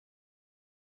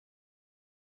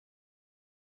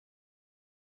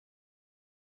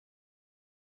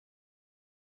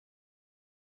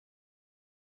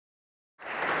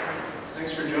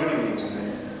Thanks for joining me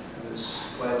tonight. I was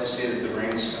glad to see that the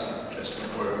rain stopped just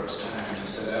before it was time to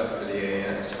set out for the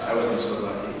AAS. I wasn't so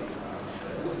lucky,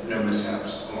 but no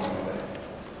mishaps along the way.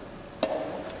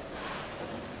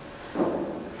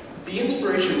 The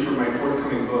inspiration for my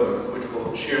forthcoming book, which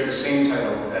will share the same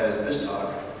title as this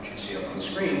talk, which you see up on the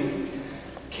screen,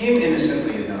 came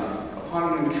innocently enough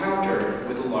upon an encounter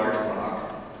with a large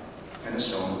rock and a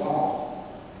stone wall.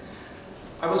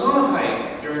 I was on a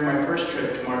hike during my first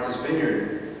trip to Martha's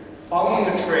Vineyard, following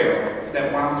a trail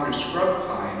that wound through scrub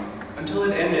pine until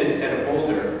it ended at a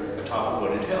boulder atop a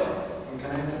wooded hill. And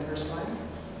can I have the first slide?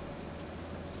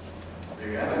 There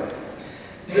you have it.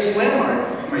 This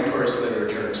landmark, my tourist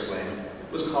literature explained,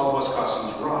 was called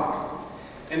Wascosum's Rock,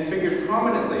 and figured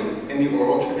prominently in the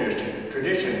oral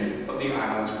tradition of the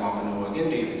island's Wampanoag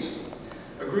Indians,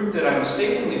 a group that I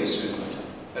mistakenly assumed,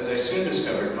 as I soon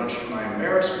discovered much to my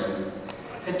embarrassment,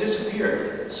 had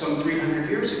disappeared some 300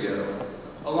 years ago,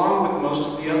 along with most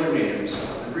of the other natives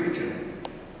of the region.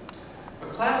 A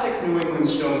classic New England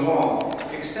stone wall,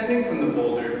 extending from the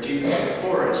boulder deep into the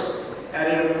forest,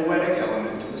 added a poetic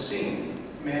element to the scene.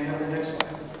 May I have the next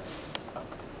slide?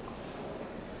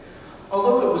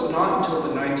 Although it was not until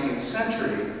the 19th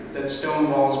century that stone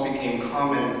walls became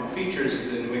common features of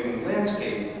the New England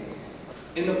landscape,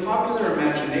 in the popular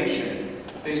imagination,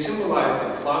 they symbolized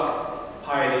the pluck,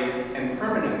 piety, and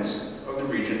permanence of the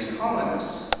region's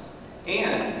colonists,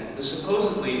 and the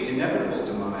supposedly inevitable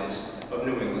demise of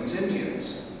New England's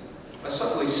Indians, a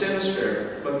subtly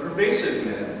sinister but pervasive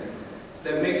myth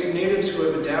that makes natives who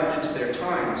have adapted to their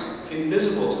times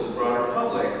invisible to the broader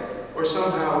public or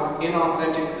somehow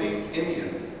inauthentically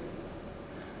Indian.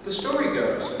 The story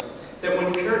goes that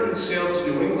when Puritans sailed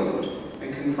to New England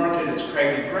and confronted its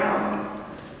craggy ground,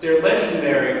 their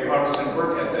legendary Protestant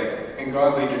work ethic and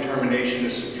godly determination to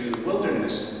subdue the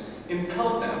wilderness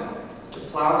impelled them to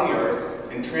plow the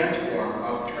earth and transform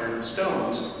upturned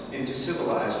stones into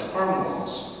civilized farm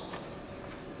walls.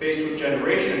 Faced with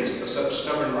generations of such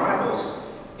stubborn rivals,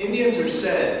 Indians are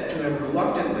said to have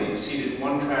reluctantly ceded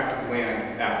one tract of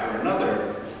land after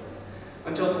another,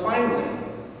 until finally,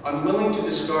 unwilling to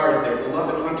discard their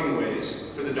beloved hunting ways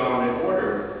for the dominant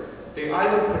order, they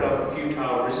either put up a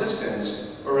futile resistance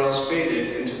or else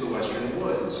faded into the western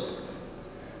woods.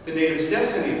 The natives'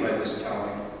 destiny, by this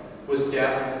telling, was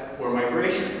death or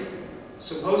migration.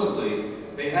 Supposedly,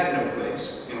 they had no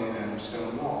place in a land of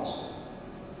stone walls.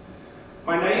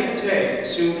 My naivete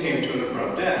soon came to an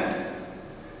abrupt end.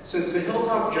 Since the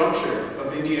hilltop juncture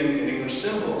of Indian and English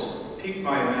symbols piqued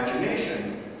my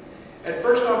imagination, at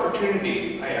first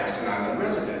opportunity, I asked an island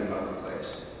resident about the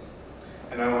place.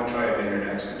 And I won't try a Vineyard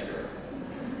accent here.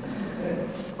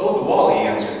 "Oh, the wall," he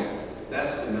answered.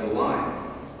 "That's the middle line."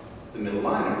 "The middle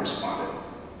line," I responded.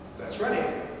 "That's right.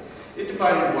 It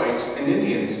divided whites and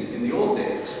Indians in the old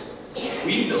days.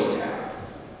 We built half,"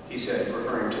 he said,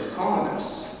 referring to the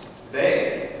colonists.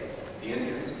 "They," the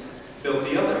Indians, "built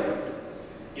the other.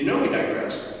 You know," he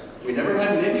digressed, "we never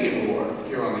had an Indian war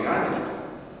here on the island."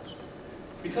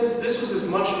 Because this was as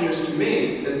much news to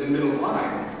me as the middle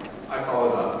line, I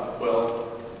followed up, "Well,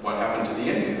 what happened to the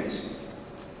Indians?"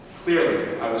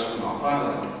 Clearly, I was from off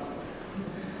island.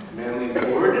 The man leaned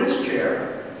forward in his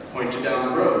chair, pointed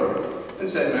down the road, and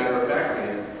said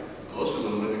matter-of-factly, "Most of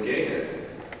them live in Gayhead."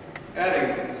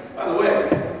 Adding, "By the way,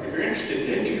 if you're interested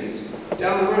in Indians,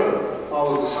 down the road,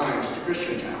 follow the signs to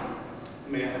Christiantown."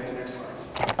 May I have the next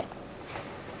slide?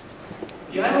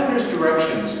 The islanders'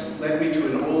 directions led me to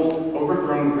an old,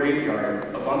 overgrown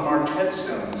graveyard of unmarked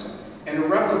headstones and a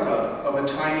replica of a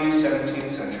tiny 17th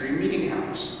century meeting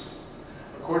house.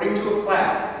 According to a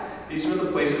plaque, these were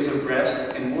the places of rest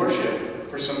and worship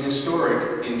for some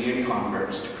historic Indian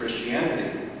converts to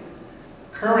Christianity.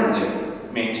 Currently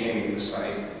maintaining the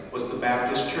site was the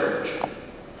Baptist Church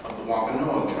of the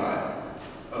Wampanoag tribe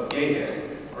of Gayhead,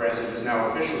 or as it is now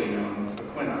officially known,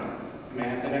 Aquinnah. May I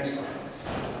have the next slide?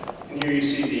 And here you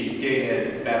see the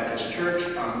Gayhead Baptist Church.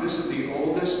 This is the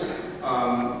oldest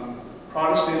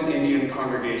Protestant Indian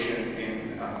congregation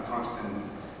in constant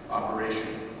operation.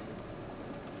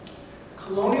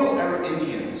 Colonial-era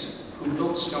Indians who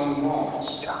built stone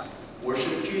walls,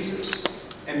 worshipped Jesus,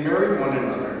 and buried one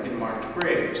another in marked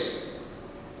graves.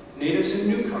 Natives and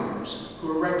newcomers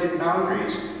who erected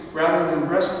boundaries rather than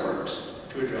breastworks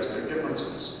to address their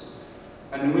differences.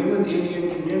 A New England Indian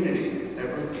community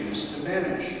that refused to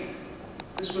vanish.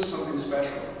 This was something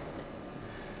special.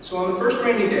 So on the first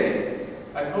rainy day,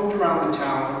 I poked around the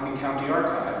town and county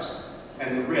archives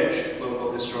and the rich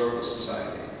local historical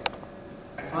society.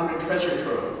 I found a treasure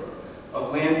trove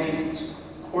of land deeds,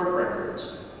 court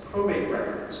records, probate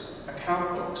records,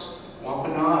 account books,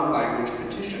 Wampanoag language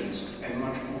petitions, and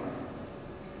much more.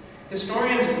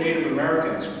 Historians of Native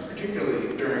Americans,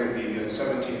 particularly during the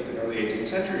 17th and early 18th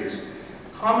centuries,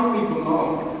 commonly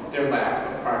bemoan their lack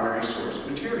of primary source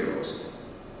materials.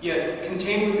 Yet,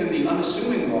 contained within the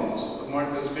unassuming walls of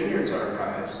Martha's Vineyard's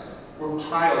archives were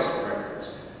piles of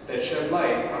records that shed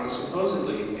light on a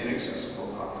supposedly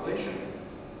inaccessible population.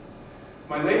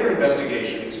 My later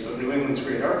investigations of New England's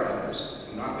great archives,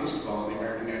 and not least of all the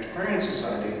American Antiquarian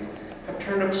Society, have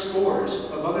turned up scores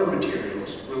of other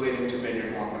materials relating to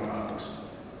Vineyard Wampanoags,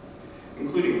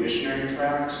 including missionary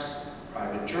tracts,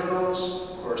 private journals,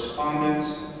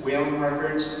 correspondence, whaling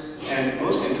records, and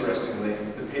most interestingly,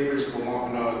 the papers of a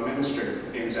Wampanoag minister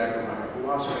named Zachariah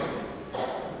Huaswe.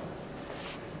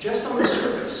 Just on the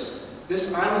surface,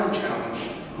 this island challenged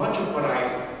much of what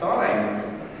I thought I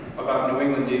knew about New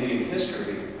England Indian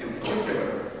history in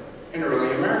particular, and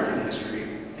early American history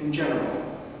in general.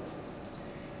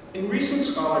 In recent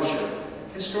scholarship,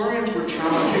 historians were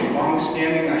challenging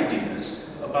long-standing ideas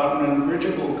about an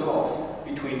unbridgeable gulf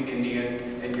between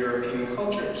Indian and European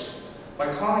cultures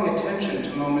by calling attention to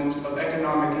moments of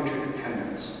economic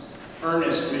interdependence,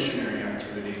 earnest missionary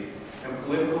activity, and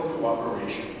political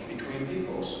cooperation between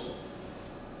peoples.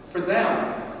 For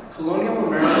them, colonial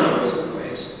America was a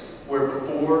place where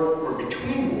before or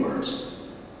between wars,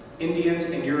 Indians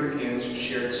and Europeans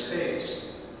shared space,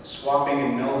 swapping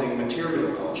and melding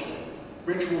material culture,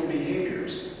 ritual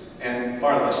behaviors, and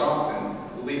far less often,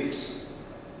 beliefs.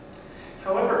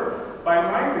 However, by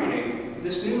my reading,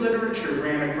 this new literature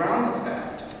ran aground the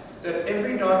fact that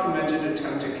every documented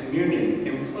attempt at communion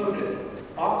imploded,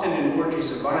 often in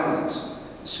orgies of violence,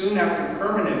 soon after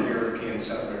permanent European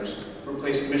settlers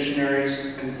replaced missionaries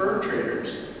and fur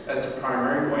traders as the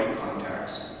primary white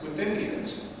contacts with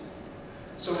Indians.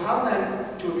 So how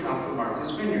then to account for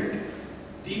Martha's Vineyard,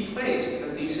 the place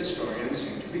that these historians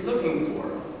seem to be looking for,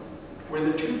 where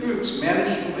the two groups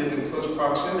managed to live in close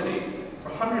proximity for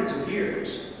hundreds of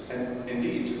years, and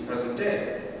indeed to the present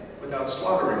day, without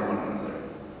slaughtering one another?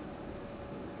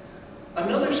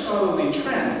 Another scholarly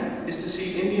trend is to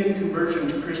see Indian conversion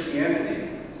to Christianity,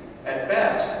 at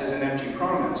best as an empty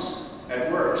promise,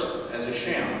 at worst as a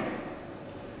sham.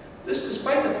 This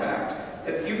despite the fact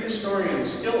that few historians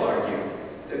still argue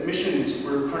that missions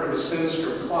were part of a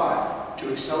sinister plot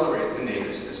to accelerate the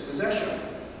natives' dispossession.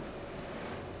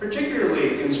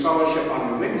 Particularly in scholarship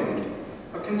on New England,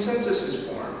 a consensus is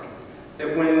formed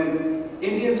that when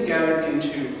Indians gathered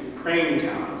into praying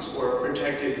towns or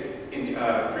protected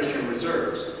Christian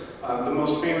reserves, the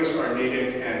most famous are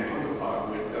Natick and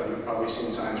Pontopog, you've probably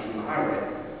seen signs from the highway.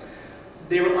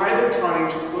 They were either trying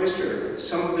to cloister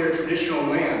some of their traditional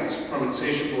lands from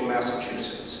insatiable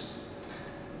Massachusetts.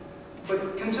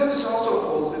 But consensus also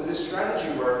holds that this strategy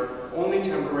worked only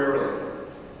temporarily.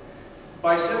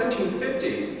 By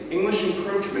 1750, English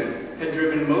encroachment had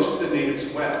driven most of the natives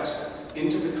west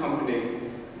into the company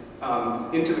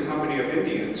of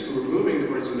Indians who were moving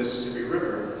towards the Mississippi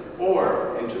River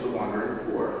or into the wandering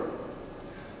poor.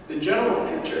 The general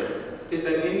picture is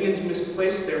that Indians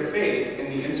misplaced their faith in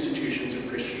the institutions of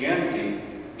Christianity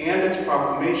and its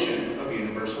proclamation of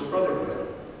universal brotherhood.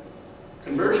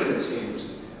 Conversion, it seems,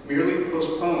 merely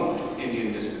postponed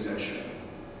Indian dispossession.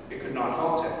 It could not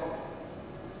halt it.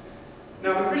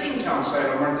 Now, the Christian town site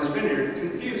on Martha's Vineyard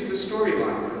confused the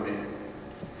storyline for me.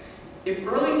 If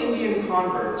early Indian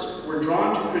converts were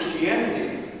drawn to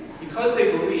Christianity because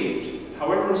they believed,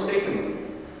 however mistakenly,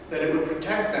 that it would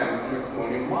protect them from the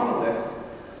colonial monolith,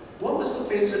 what was the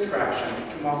fate's attraction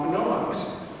to Wampanoags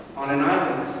on an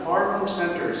island far from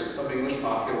centers of English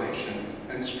population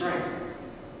and strength?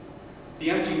 The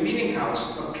empty meeting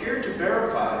house appeared to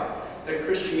verify that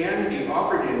Christianity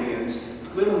offered Indians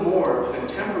little more than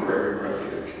temporary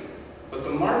refuge, but the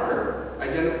marker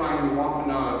identifying the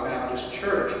Wampanoag Baptist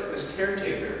Church as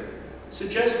caretaker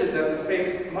suggested that the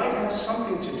faith might have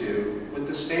something to do with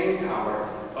the staying power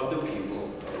of the people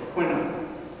of Aquinnah.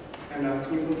 And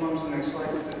can you move on to the next slide,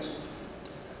 please?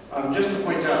 Just to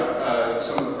point out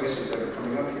some of the places that are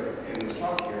coming up here in the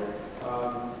talk here.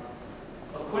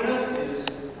 Aquinnah is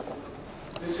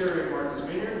this area of Martha's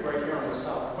Vineyard, right here on the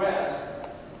southwest.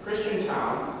 Christian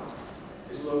Town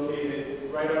is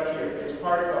located right up here. It's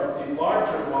part of the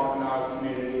larger Wampanoag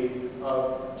community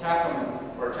of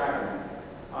Tacaman, or Tacaman.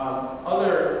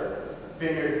 Other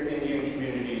Vineyard Indian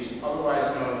communities, otherwise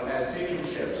known as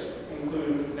sachems,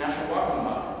 include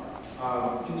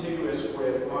Nashawakamak, contiguous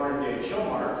with modern-day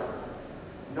Chilmark,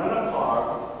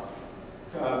 Nunapog,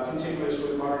 contiguous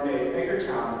with modern-day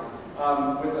Edgartown,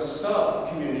 with a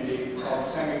sub-community called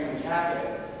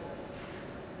Semicontacket,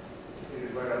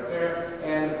 right up there.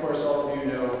 And of course, all of you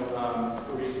know,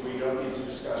 for reasons we don't need to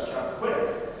discuss,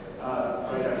 Chappaquiddick,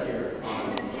 right up here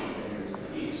on the vineyards to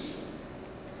the east.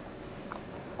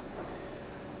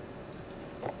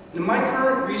 Now, my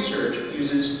current research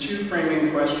uses two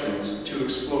framing questions to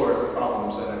explore the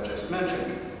problems that I've just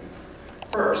mentioned.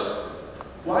 First,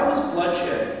 why was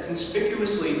bloodshed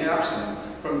conspicuously absent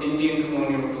from Indian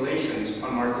colonial relations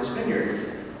on Martha's Vineyard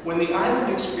when the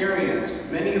island experienced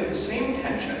many of the same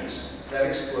tensions that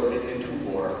exploded into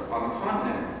war on the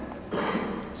continent?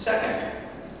 Second,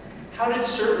 how did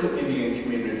certain Indian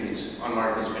communities on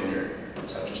Martha's Vineyard,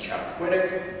 such as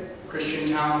Chappaquiddick,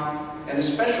 Christiantown, and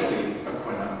especially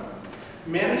Aquina,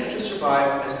 manage to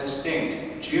survive as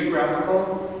distinct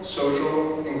geographical,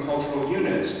 social, and cultural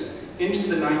units into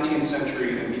the 19th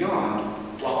century and beyond,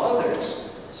 while others,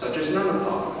 such as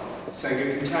Wampanoag,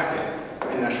 Sengakataket,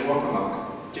 and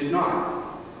Nashwaakamak, did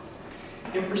not?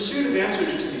 In pursuit of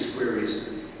answers to these queries,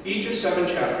 each of 7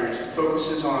 chapters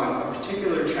focuses on a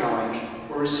particular challenge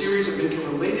or a series of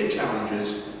interrelated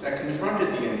challenges that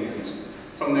confronted the Indians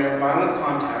from their violent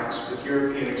contacts with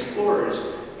European explorers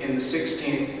in the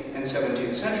 16th and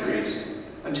 17th centuries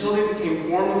until they became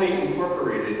formally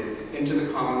incorporated into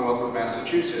the Commonwealth of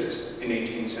Massachusetts in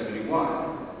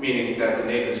 1871, meaning that the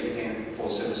natives became full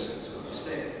citizens of the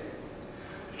state.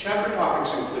 Chapter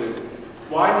topics include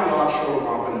why the offshore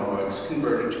Wampanoags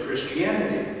converted to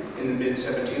Christianity in the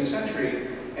mid-17th century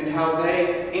and how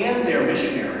they and their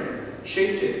missionary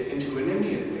shaped it into an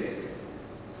Indian faith.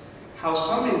 How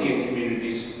some Indian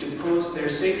communities deposed their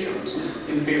sachems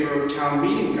in favor of town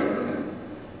meeting government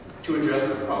to address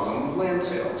the problem of land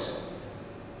sales.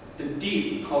 The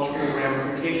deep cultural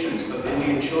ramifications of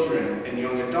Indian children and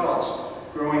young adults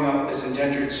growing up as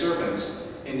indentured servants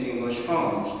in English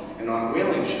homes and on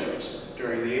whaling ships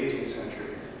during the 18th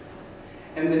century.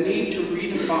 And the need to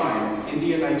redefine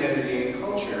Indian identity and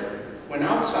culture when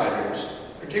outsiders,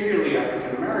 particularly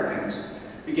African Americans,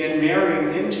 began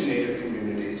marrying into Native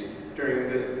communities during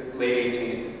the late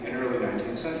 18th and early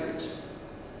 19th centuries.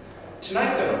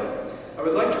 Tonight, though, I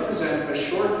would like to present a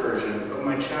short version of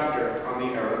my chapter on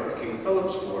the era of King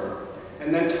Philip's War,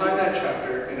 and then tie that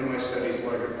chapter into my study's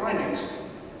larger findings.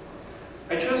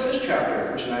 I chose this chapter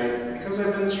for tonight because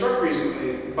I've been struck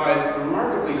recently by the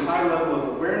remarkably high level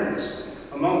of awareness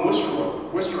among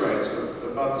Worcesterites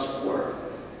about this war,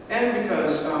 and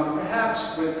because,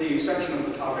 perhaps with the exception of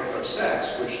the topic of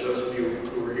sex, which those of you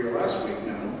who were here last week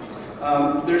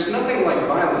know, there's nothing like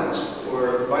violence,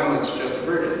 or violence just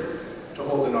averted, to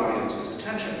hold an audience's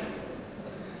attention.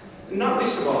 And not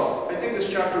least of all, I think this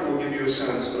chapter will give you a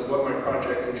sense of what my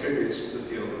project contributes to the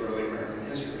field of early American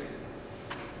history.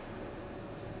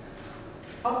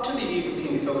 Up to the eve of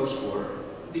King Philip's War,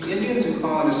 the Indians and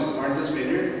colonists of Martha's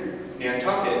Vineyard,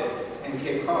 Nantucket, and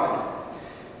Cape Cod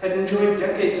had enjoyed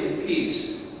decades of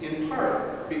peace, in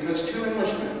part because 2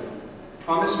 Englishmen,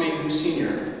 Thomas Mayhew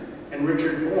Sr. and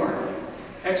Richard Bourne,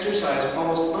 exercised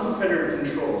almost unfettered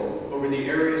control over the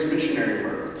area's missionary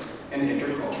work and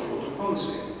intercultural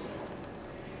diplomacy.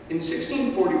 In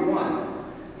 1641,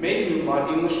 Mayhew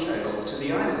bought English title to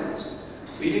the islands,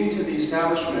 leading to the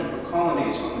establishment of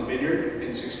colonies on the Vineyard in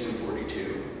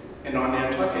 1642 and on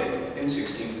Nantucket in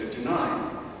 1659.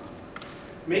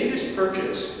 Mayhew's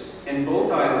purchase and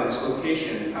both islands'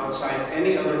 location outside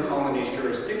any other colony's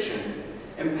jurisdiction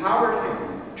empowered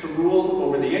him to rule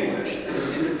over the English as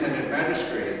an independent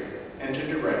magistrate and to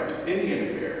direct Indian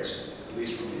affairs, at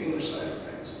least from the English side of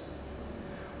things.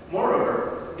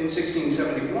 Moreover, in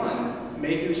 1671,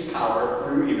 Mayhew's power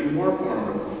grew even more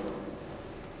formidable.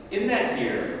 In that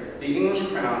year, the English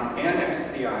crown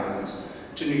annexed the islands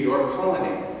to New York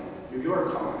Colony,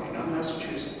 not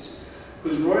Massachusetts,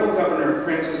 whose royal governor,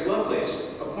 Francis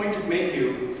Lovelace, appointed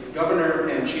Mayhew governor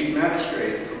and chief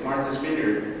magistrate of Martha's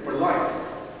Vineyard for life,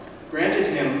 granted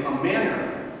him a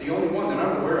manor, the only one that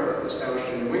I'm aware of established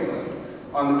in New England,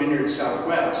 on the Vineyard's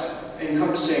southwest,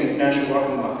 encompassing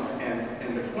Nashwaakamak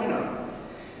and Aquina,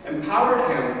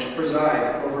 empowered him to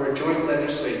preside over a joint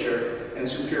legislature and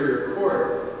superior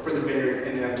court for the Vineyard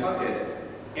and Nantucket,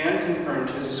 and confirmed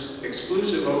his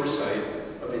exclusive oversight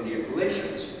of Indian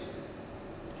relations.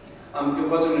 It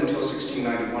wasn't until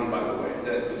 1691, by the way,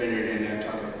 that the Vineyard and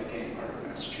Nantucket became part of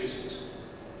Massachusetts.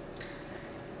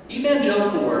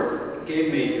 Evangelical work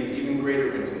gave Mayhew even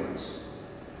greater influence.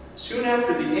 Soon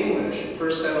after the English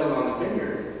first settled on the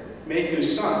Vineyard,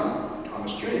 Mayhew's son,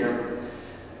 Thomas Jr.,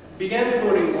 began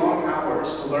devoting long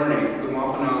hours to learning the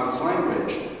Wampanoag's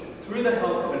language through the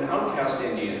help of an outcast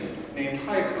Indian named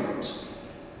Hyakuns.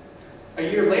 A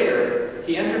year later,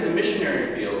 he entered the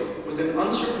missionary field with an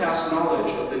unsurpassed knowledge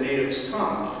of the natives'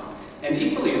 tongue, and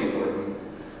equally important,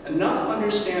 enough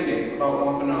understanding about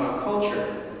Wampanoag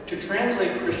culture to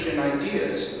translate Christian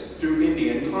ideas through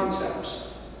Indian concepts.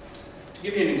 To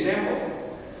give you an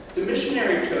example, the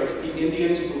missionary took the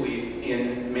Indians' belief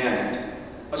in Manat,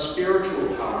 a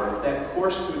spiritual power that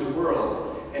coursed through the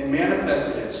world and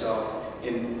manifested itself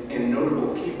in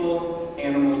notable people,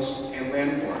 animals, and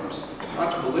landforms.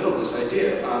 Not to belittle this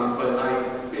idea,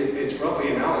 but it's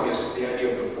roughly analogous to the idea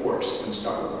of the Force in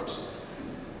Star Wars.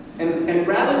 And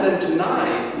rather than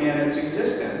deny man its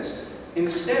existence,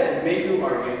 instead, Mayhew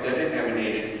argued that it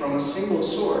emanated from a single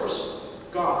source,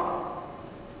 God.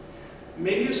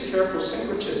 Mayhew's careful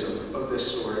syncretism of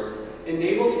this sort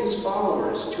enabled his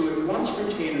followers to at once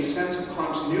retain a sense of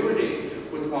continuity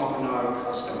with Wampanoag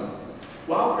custom,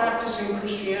 while practicing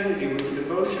Christianity with a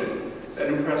devotion that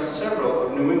impressed several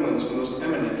of New England's most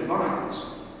eminent divines,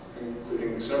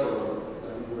 including several of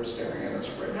them who are staring at us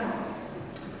right now.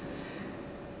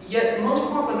 Yet most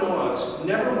Wampanoags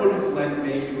never would have lent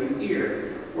Mayhew an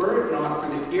ear were it not for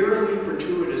the eerily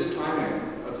fortuitous timing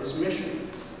of his mission.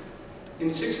 In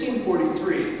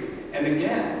 1643, and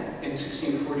again in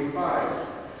 1645,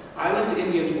 island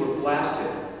Indians were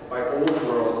blasted by Old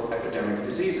World epidemic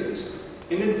diseases,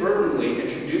 inadvertently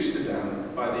introduced to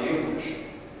them by the English.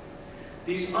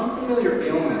 These unfamiliar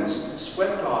ailments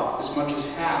swept off as much as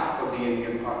half of the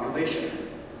Indian population,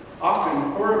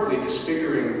 often horribly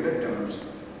disfiguring victims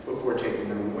before taking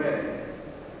them away.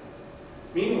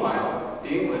 Meanwhile, the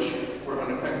English were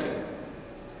unaffected.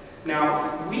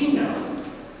 Now, we know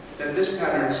that this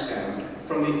pattern stemmed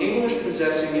from the English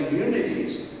possessing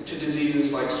immunities to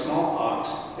diseases like smallpox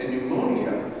and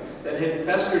pneumonia that had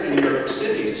festered in Europe's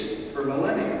cities for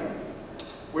millennia,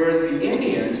 whereas the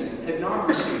Indians had not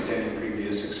received any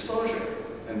previous exposure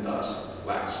and thus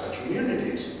lacked such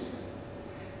immunities.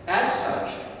 As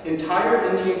such, entire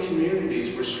Indian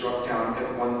communities were struck down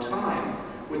at one time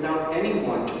without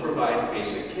anyone to provide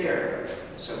basic care,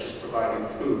 such as providing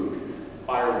food,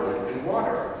 firewood, and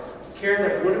water, care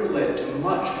that would have led to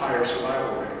much higher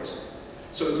survival rates.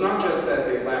 So it's not just that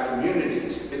they lack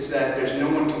immunities, it's that there's no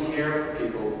one to care for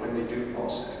people when they do fall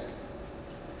sick.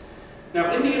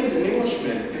 Now, Indians and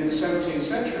Englishmen in the 17th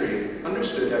century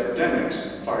understood epidemics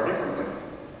far differently.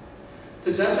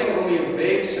 Possessing only a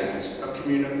vague sense of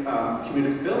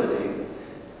communicability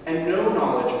and no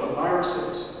knowledge of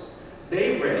viruses,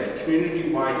 they read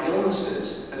community-wide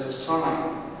illnesses as a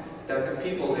sign that the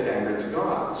people had angered the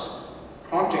gods,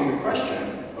 prompting the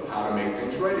question of how to make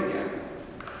things right again.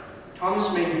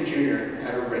 Thomas Mayhew Jr.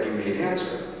 had a ready-made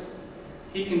answer.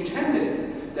 He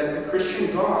contended that the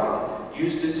Christian God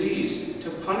used disease to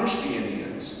punish the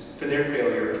Indians for their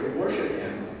failure to worship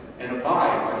him and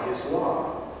abide by his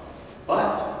law.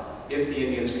 But if the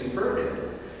Indians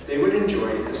converted, they would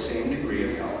enjoy the same degree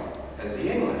of health as the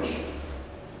English.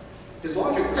 His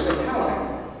logic was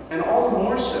compelling, and all the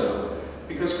more so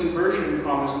because conversion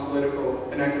promised political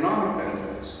and economic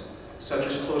benefits, such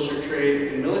as closer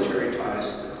trade and military ties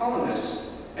to the colonists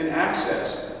and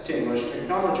access to English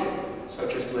technology,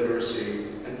 such as literacy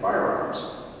and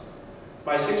firearms.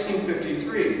 By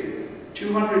 1653,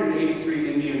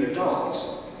 283 Indian adults,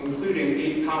 including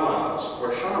 8 powwows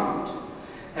or shamans,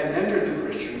 had entered the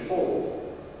Christian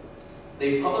fold.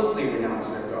 They publicly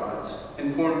renounced their gods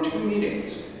and formed 2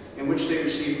 meetings in which they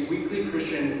received weekly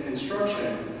Christian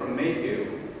instruction from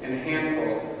Mayhew and a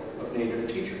handful of native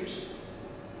teachers.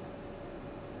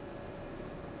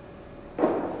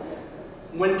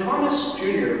 When Thomas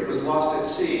Jr. was lost at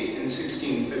sea in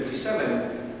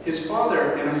 1657, his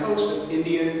father and a host of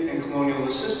Indian and colonial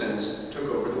assistants took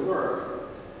over the work,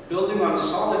 building on a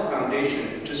solid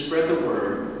foundation to spread the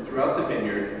word throughout the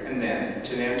Vineyard and then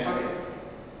to Nantucket.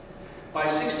 By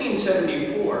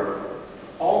 1674,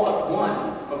 all but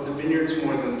one of the Vineyard's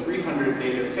more than 300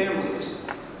 native families,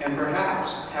 and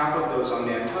perhaps half of those on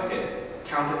Nantucket,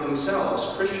 counted themselves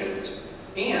Christians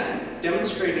and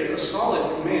demonstrated a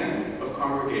solid command of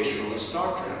Congregationalist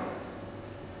doctrine.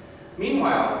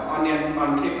 Meanwhile,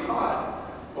 on Cape Cod,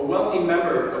 a wealthy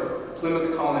member of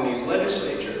Plymouth Colony's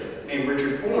legislature named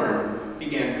Richard Bourne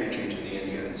began preaching to the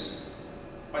Indians.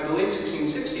 By the late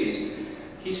 1660s,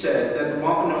 he said that the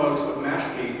Wampanoags of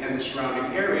Mashpee and the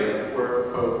surrounding area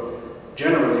were, quote,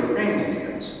 generally praying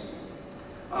Indians.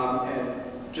 And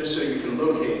just so you can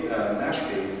locate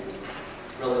Mashpee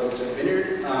relative to the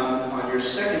Vineyard, on your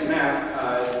second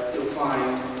map, you'll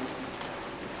find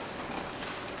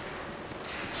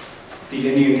the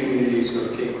Indian communities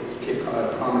of Cape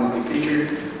Cod prominently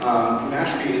featured.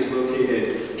 Mashpee is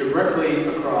located directly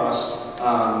across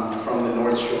from the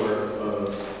north shore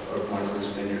of Martha's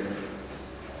Vineyard.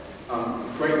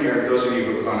 Right near, those of you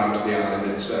who have gone out to the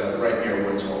island, it's right near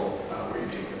Woods Hole, where you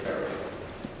take the ferry.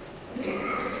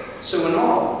 So in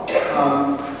all,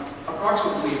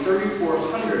 approximately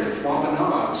 3,400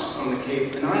 Wampanoags from the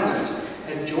Cape and Islands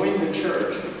had joined the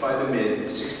church by the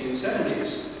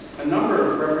mid-1670s, a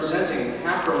number representing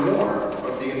half or more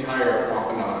of the entire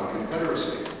Wampanoag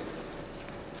Confederacy.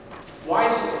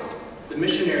 Wisely, the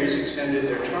missionaries extended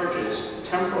their charges,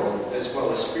 temporal as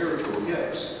well as spiritual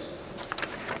gifts.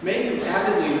 Mayhew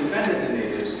avidly defended the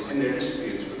natives in their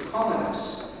disputes with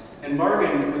colonists, and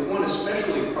bargained with one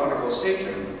especially prodigal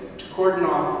sachem to cordon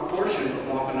off a portion of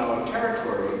Wampanoag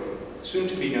territory, soon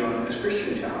to be known as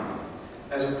Christiantown,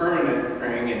 as a permanent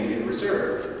praying Indian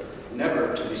reserve,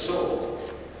 never to be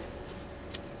sold.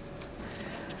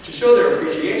 To show their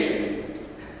appreciation,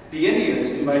 the Indians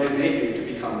invited Mayhew to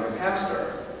become their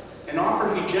pastor, an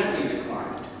offer he gently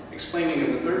declined, explaining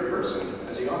in the third person,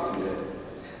 as he often did,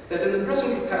 that in the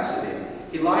present capacity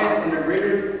he lieth under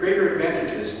greater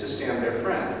advantages to stand their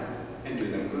friend and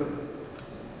do them good.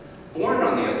 Bourne,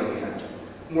 on the other hand,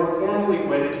 more formally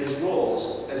wedded his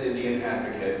roles as Indian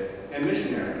advocate and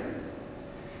missionary.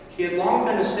 He had long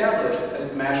been established as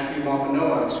the Mashpee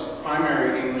Wampanoag's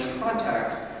primary English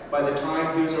contact by the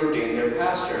time he was ordained their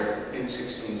pastor in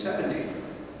 1670.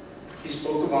 He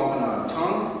spoke the Wampanoag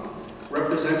tongue,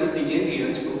 represented the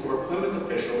Indians before Plymouth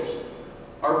officials,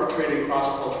 arbitrated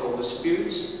cross-cultural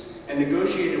disputes, and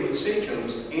negotiated with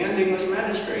sachems and English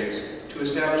magistrates to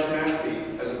establish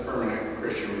Mashpee as a permanent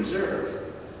Christian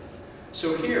reserve.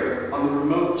 So here, on the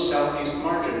remote southeast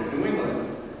margin of New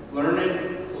England,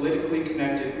 learned, politically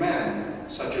connected men,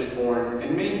 such as Bourne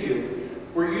and Mayhew,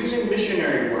 were using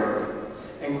missionary work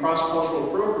and cross-cultural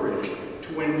brokerage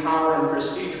to win power and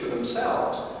prestige for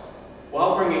themselves,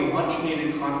 while bringing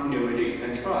much-needed continuity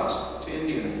and trust to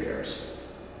Indian affairs.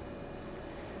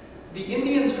 The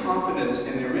Indians' confidence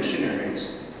in their missionaries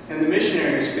and the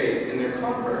missionaries' faith in their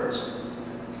converts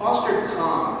fostered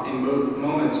calm in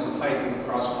moments of heightened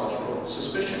cross-cultural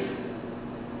suspicion.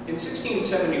 In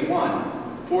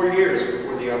 1671, 4 years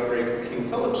before the outbreak of King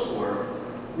Philip's War,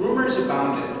 rumors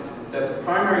abounded that the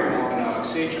primary Wampanoag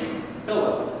sachem,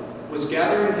 Philip, was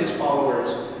gathering his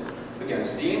followers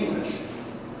against the English.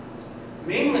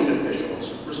 Mainland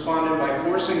officials responded by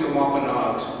forcing the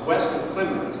Wampanoags west of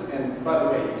Plymouth, and by the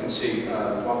way, you can see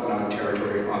Wampanoag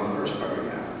territory on the first part of your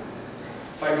map.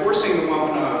 By forcing the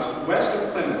Wampanoags west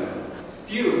of Plymouth,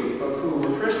 few of whom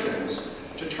were Christians,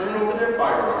 to turn over their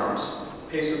firearms,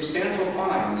 pay substantial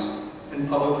fines, and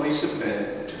publicly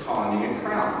submit to colony and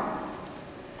crown.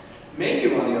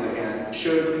 Mayhew, on the other hand,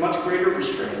 showed much greater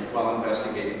restraint while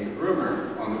investigating the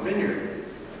rumor on the Vineyard.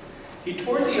 He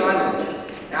toured the island,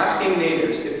 asking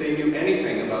natives if they knew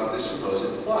anything about this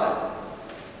supposed plot.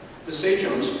 The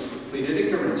sachems pleaded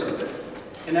ignorance of it,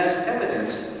 and as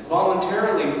evidence,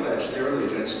 voluntarily pledged their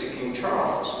allegiance to King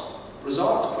Charles,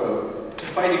 resolved, quote, to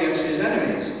fight against his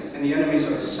enemies and the enemies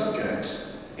of his subjects,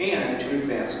 and to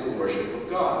advance the worship of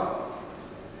God.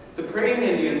 The praying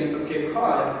Indians of Cape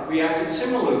Cod reacted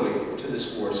similarly to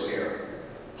this war scare,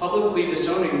 publicly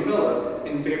disowning Philip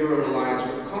in favor of alliance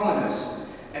with the colonists,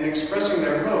 and expressing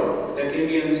their hope that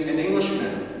Indians and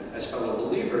Englishmen, as fellow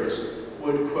believers,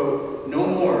 would, quote, no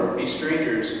more be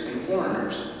strangers and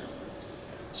foreigners.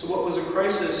 So what was a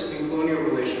crisis in colonial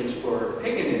relations for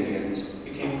pagan Indians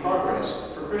became progress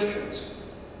for Christians.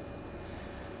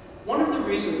 One of the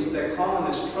reasons that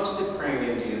colonists trusted praying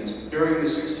Indians during the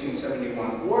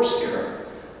 1671 war scare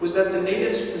was that the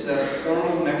natives possessed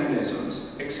formal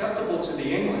mechanisms acceptable to the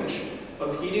English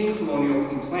of heeding colonial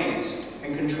complaints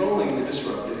and controlling the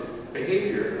disruptive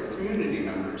behavior of community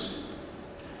members.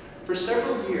 For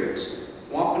several years,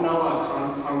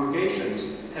 Wampanoag congregations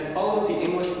had followed the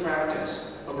English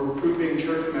practice of reproving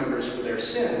church members for their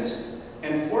sins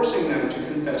and forcing them to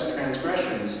confess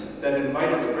transgressions that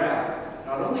invited the wrath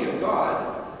not only of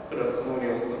God, but of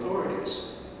colonial authorities.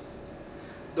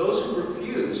 Those who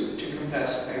refused to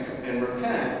confess and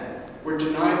repent were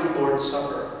denied the Lord's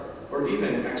Supper, or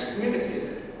even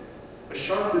excommunicated, a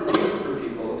sharp rebuke for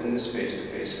people in this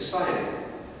face-to-face society.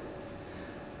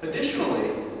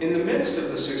 Additionally, in the midst of the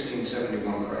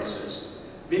 1671 crisis,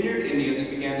 Vineyard Indians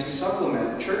began to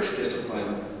supplement church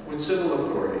discipline with civil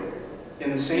authority,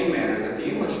 in the same manner that the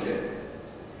English did.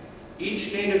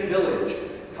 Each native village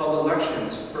held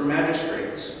elections for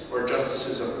magistrates, or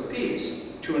justices of the peace,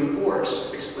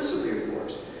 to explicitly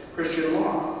enforce, Christian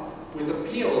law, with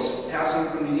appeals passing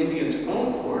from the Indians'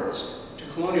 own courts to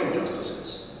colonial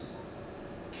justices.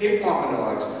 Cape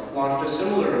Wampanoags launched a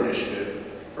similar initiative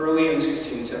early in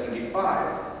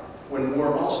 1675, when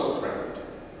war also threatened.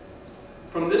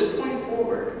 From this point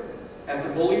forward, at the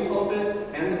bully pulpit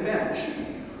and the bench,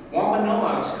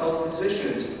 Wampanoags held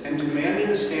positions and demanded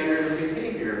a standard of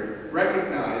behavior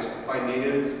recognized by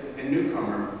native and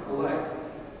newcomer alike.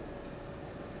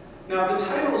 Now, the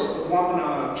titles of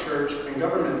Wampanoag church and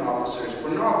government officers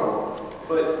were novel,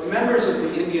 but members of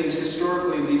the Indians'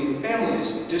 historically leading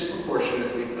families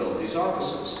disproportionately filled these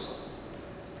offices.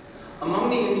 Among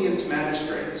the Indians'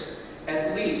 magistrates,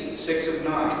 at least 6 of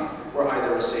 9 were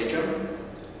either a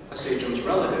sachem's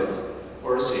relative,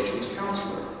 or a sachem's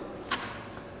counselor.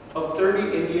 Of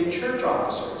 30 Indian church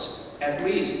officers, at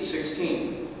least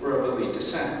 16 were of elite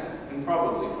descent, and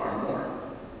probably far more.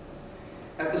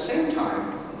 At the same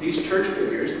time, these church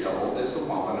figures doubled as the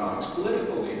Wampanoag's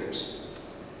political leaders.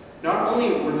 Not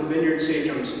only were the Vineyard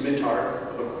sachems Mitar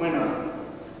of Aquina,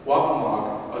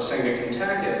 Wampanoag of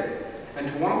Sengakintagit, and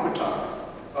Tuanquatuck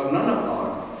of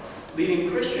Nunapog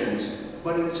leading Christians,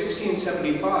 but in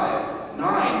 1675,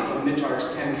 9 of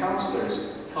Mitar's 10 counselors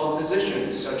held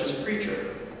positions such as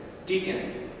preacher,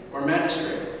 deacon, or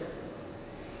magistrate.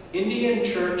 Indian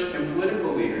church and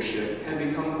political leadership had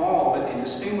become all but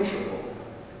indistinguishable,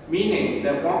 meaning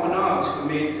that Wampanoags who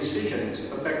made decisions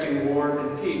affecting war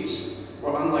and peace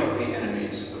were unlikely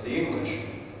enemies of the English.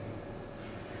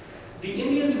 The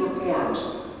Indians' reforms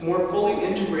more fully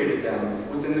integrated them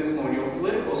within the colonial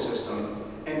political system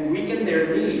and weakened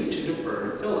their need to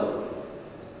defer to Philip.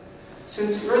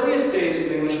 Since the earliest days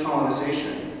of English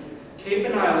colonization, Cape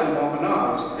and Island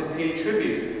Wampanoags had paid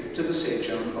tribute to the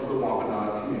sachem of the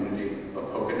Wampanoag community of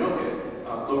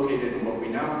Pokanoket, located in what we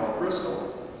now call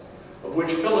Bristol, of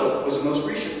which Philip was the most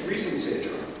recent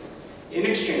sachem, in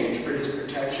exchange for his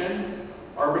protection,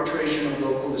 arbitration of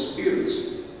local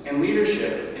disputes, and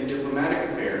leadership in diplomatic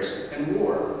affairs and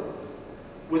war.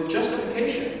 With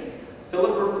justification,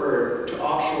 Philip referred to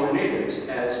offshore natives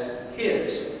as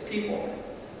his people.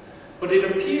 But it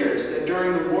appears that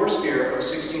during the war scare of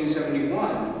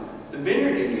 1671, the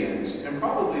Vineyard Indians, and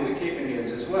probably the Cape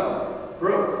Indians as well,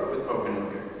 broke with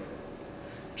Pokanoket.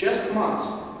 Just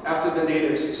months after the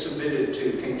natives submitted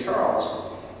to King Charles,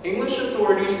 English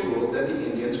authorities ruled that the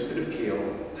Indians could appeal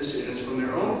decisions from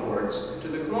their own courts to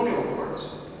the colonial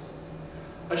courts.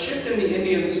 A shift in the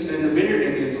Vineyard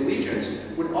Indians' allegiance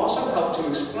would also help to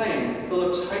explain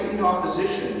Philip's heightened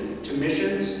opposition to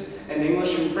missions and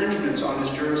English infringements on his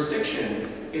jurisdiction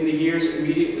in the years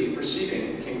immediately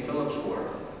preceding King Philip's War.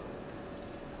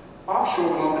 Offshore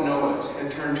Wampanoags had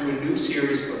turned to a new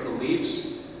series of beliefs,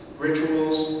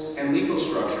 rituals, and legal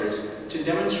structures to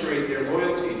demonstrate their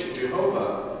loyalty to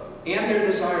Jehovah and their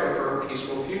desire for a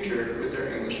peaceful future with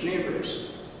their English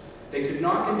neighbors. They could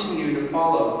not continue to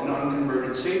follow an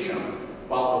unconverted sachem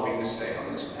while hoping to stay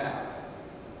on this path.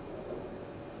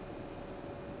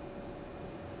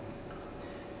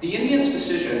 The Indians'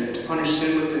 decision to punish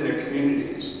sin within their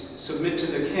communities, submit to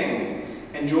the king,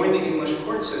 and join the English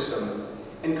court system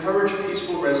encouraged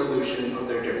peaceful resolution of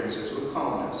their differences with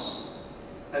colonists.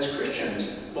 As Christians,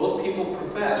 both people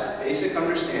professed basic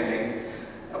understanding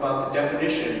about the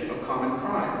definition of common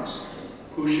crimes,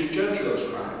 who should judge those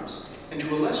crimes, and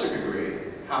to a lesser degree,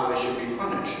 how they should be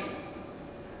punished.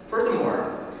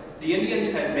 Furthermore, the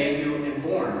Indians had Mayhew and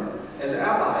Bourne as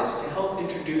allies to help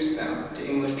introduce them to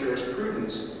English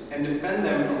jurisprudence and defend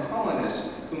them from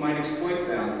colonists who might exploit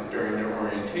them during their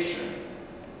orientation.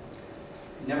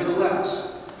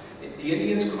 Nevertheless, the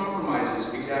Indians'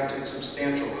 compromises exacted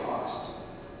substantial costs.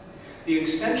 The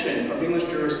extension of English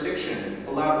jurisdiction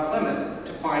allowed Plymouth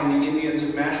to fine the Indians of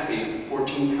Mashpee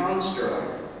 14 pounds sterling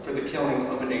for the killing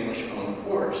of an English-owned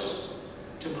horse,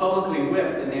 to publicly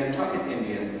whip the Nantucket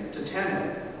Indian to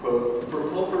Tannet, quote, for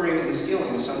pilfering and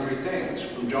stealing sundry things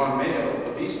from John Mayo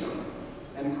of Eastham,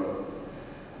 end quote,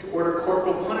 to order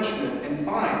corporal punishment and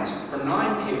fines for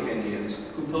 9 Cape Indians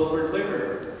who pilfered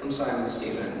liquor from Simon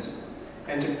Stevens,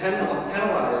 and to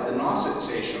penalize the Nauset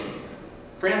sachem,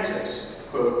 Francis,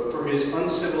 quote, for his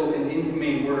uncivil and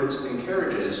inhumane words and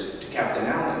carriages to Captain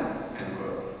Allen, end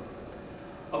quote.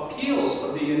 Appeals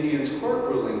of the Indians' court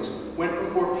rulings went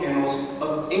before panels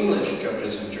of English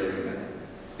judges and jurymen,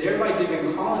 thereby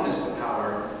giving colonists the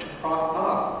power to prop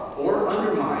up or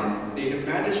undermine native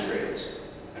magistrates,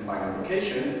 and by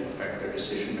implication, affect their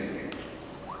decision-making.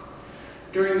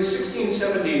 During the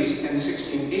 1670s and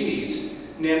 1680s,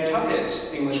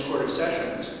 Nantucket's English Court of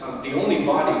Sessions, the only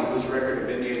body whose record of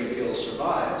Indian appeals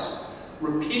survives,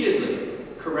 repeatedly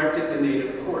corrected the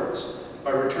native courts by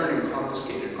returning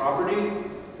confiscated property,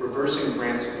 reversing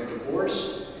grants of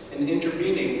divorce, and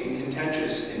intervening in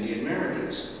contentious Indian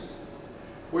marriages.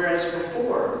 Whereas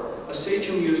before, a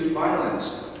sachem used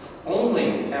violence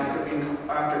only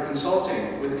after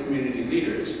consulting with community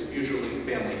leaders, usually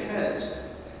family heads,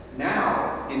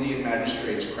 now Indian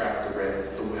magistrates cracked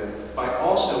the whip by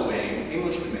also weighing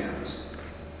English demands.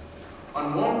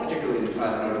 On one particularly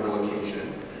notable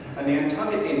occasion, a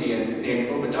Nantucket Indian named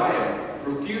Obadiah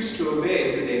refused to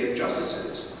obey the native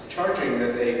justices, charging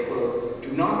that they, quote,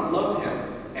 do not love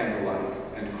him, and the like,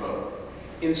 end quote,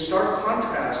 In stark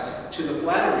contrast to the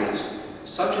flatteries,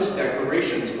 such as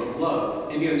declarations of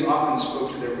love, Indians often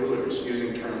spoke to their rulers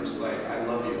using terms like, "I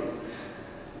love you,"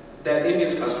 that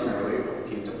Indians customarily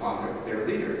heaped upon their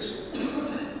leaders.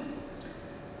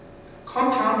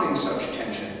 Compounding such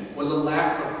tension was a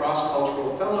lack of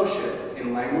cross-cultural fellowship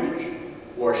in language,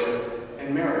 worship,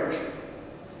 and marriage.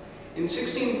 In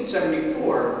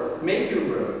 1674,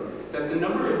 Mayhew wrote that the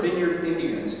number of Vineyard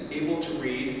Indians able to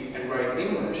read and write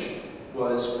English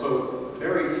was, quote,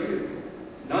 "very few,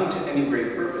 none to any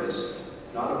great purpose,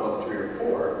 not above 3 or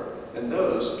 4, and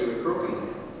those do it brokenly."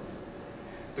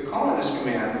 The colonist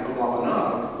command of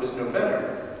Wampanoag was no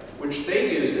better, which they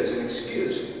used as an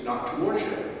excuse not to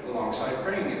worship alongside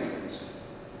praying Indians.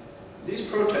 These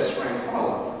protests rang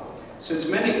hollow, since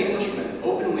many Englishmen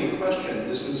openly questioned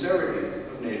the sincerity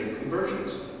of native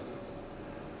conversions.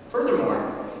 Furthermore,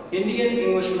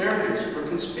 Indian-English marriages were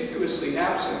conspicuously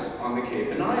absent on the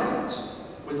Cape and Islands,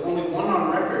 with only one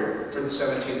on record for the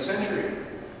 17th century,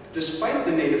 despite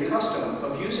the native custom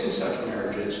of using such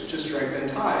marriages to strengthen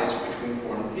ties between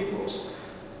foreign peoples.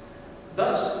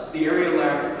 Thus, the area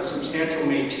lacked a substantial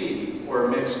Métis, or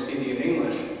mixed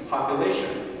Indian-English,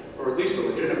 population, or at least a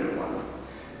legitimate one,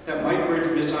 that might bridge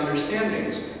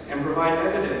misunderstandings and provide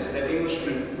evidence that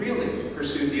Englishmen really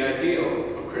pursued the ideal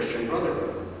of Christian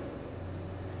brotherhood.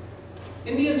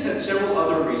 Indians had several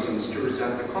other reasons to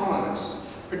resent the colonists,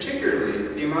 particularly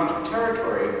the amount of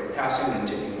territory passing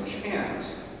into English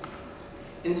hands.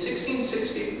 In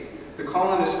 1660, the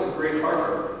colonists of Great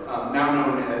Harbor, now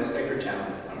known as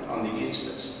Edgartown, on the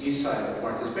east side of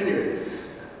Martha's Vineyard,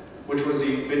 which was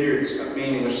the Vineyard's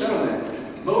main English settlement,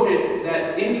 voted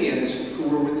that Indians who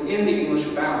were within the English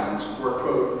bounds were,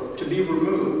 quote, "to be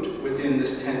removed within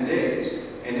this 10 days,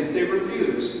 and if they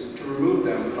refused, to remove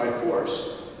them by force."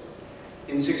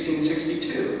 In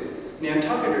 1662,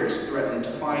 Nantucketers threatened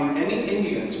to fine any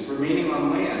Indians remaining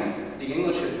on land the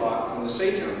English had bought from the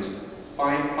sachems,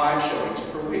 fined 5 shillings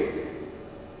per week.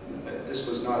 This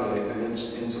was not an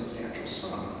insubstantial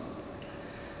sum.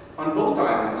 On both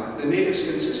islands, the natives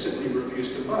consistently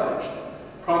refused to budge,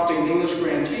 prompting English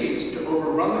grantees to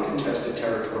overrun the contested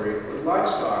territory with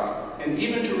livestock and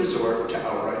even to resort to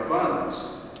outright violence.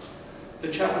 The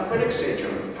Chappaquiddick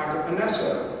sachem,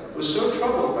 Pacapanessa, was so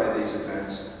troubled by these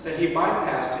events that he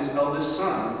bypassed his eldest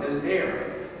son as heir,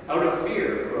 out of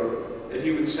fear, quote, that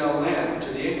he would sell land to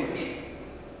the English.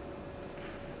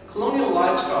 Colonial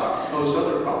livestock posed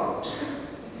other problems.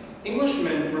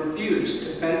 Englishmen refused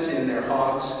to fence in their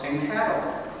hogs and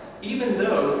cattle, even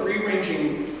though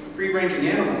free-ranging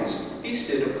animals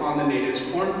feasted upon the natives'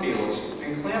 cornfields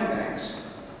and clam banks.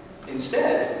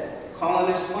 Instead,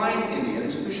 colonists fined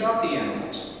Indians who shot the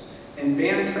animals and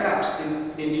banned traps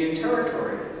in Indian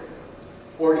territory,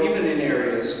 or even in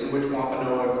areas in which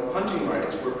Wampanoag hunting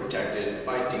rights were protected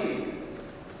by deed.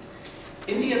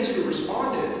 Indians who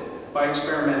responded by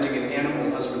experimenting in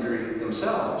animal husbandry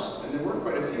themselves, and there were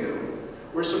quite a few,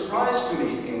 were surprised to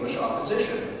meet English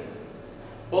opposition,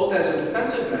 both as a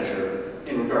defensive measure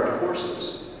in regard to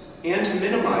horses, and to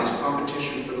minimize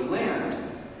competition for the land.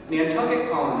 Nantucket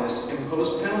colonists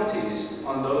imposed penalties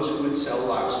on those who would sell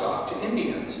livestock to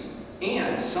Indians,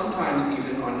 and sometimes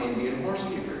even on Indian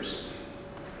horsekeepers.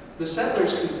 The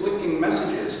settlers' conflicting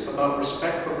messages about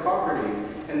respect for property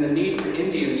and the need for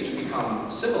Indians to become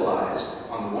civilized,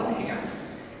 on the one hand,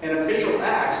 and official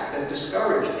acts that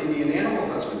discouraged Indian animal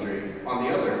husbandry, on the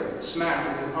other,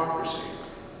 smacked of hypocrisy.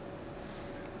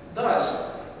 Thus,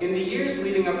 in the years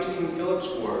leading up to King Philip's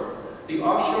War, the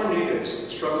offshore natives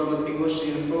struggled with English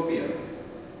xenophobia,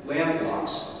 land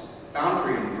loss,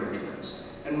 boundary infringements,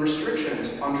 and restrictions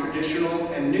on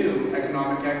traditional and new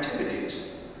economic activities,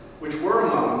 which were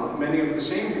among many of the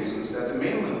same reasons that the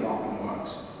mainland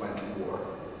Wampanoags went to war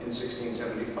in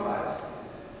 1675.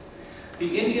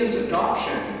 The Indians'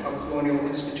 adoption of colonial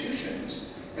institutions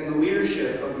and the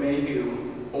leadership of Mayhew,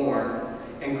 Bourne,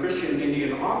 and Christian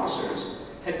Indian officers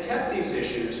had kept these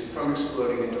issues from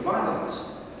exploding into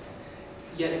violence.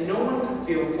 Yet no one could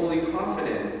feel fully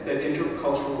confident that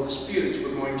intercultural disputes were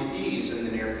going to ease in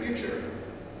the near future.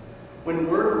 When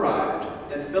word arrived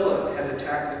that Philip had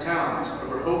attacked the towns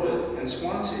of Rehoboth and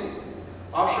Swansea,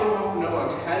 offshore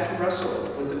Wampanoags had to wrestle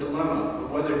with the dilemma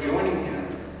of whether joining him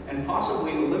and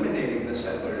possibly eliminating the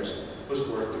settlers was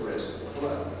worth the risk of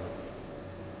blood.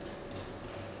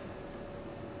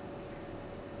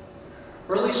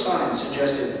 Early signs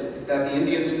suggested that the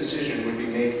Indians' decision would be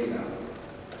made for them.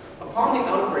 Upon the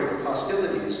outbreak of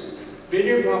hostilities,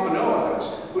 Vineyard Wampanoags,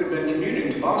 who had been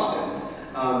commuting to Boston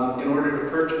in order to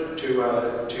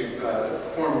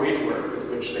perform wage work with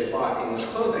which they bought English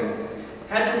clothing,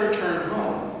 had to return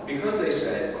home because they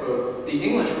said, quote, the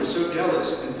English were so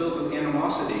jealous and filled with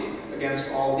animosity against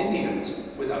all Indians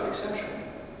without exception.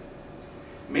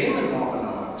 Mainland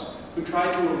Wampanoags, who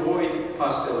tried to avoid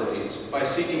hostilities by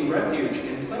seeking refuge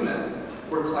in Plymouth,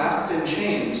 were clasped in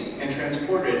chains and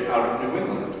transported out of New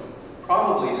England,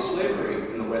 probably to slavery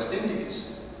in the West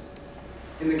Indies.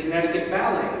 In the Connecticut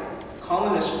Valley,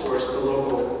 colonists forced the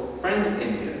local Friend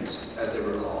Indians, as they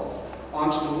were called,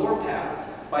 onto the warpath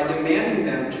by demanding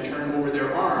them to turn over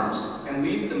their arms and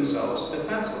leave themselves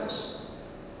defenseless.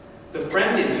 The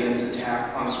Friend Indians'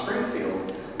 attack on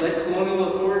Springfield led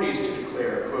colonial authorities to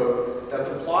declare, quote, that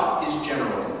the plot is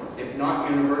general, if not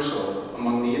universal,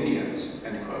 among the Indians,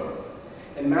 end quote.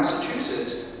 And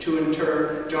Massachusetts to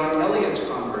inter John Eliot's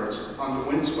converts on the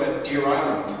windswept Deer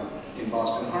Island in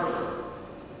Boston Harbor.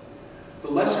 The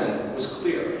lesson was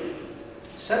clear.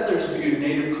 Settlers viewed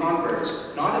native converts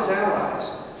not as allies,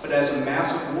 but as a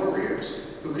mass of warriors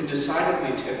who could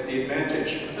decidedly tip the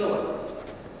advantage to Philip.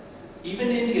 Even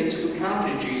Indians who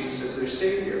counted Jesus as their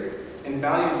savior and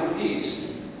valued the peace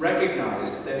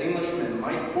recognized that Englishmen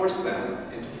might force them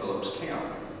into Philip's camp.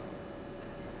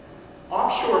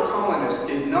 Offshore colonists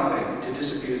did nothing to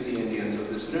disabuse the Indians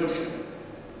of this notion.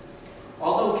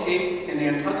 Although Cape and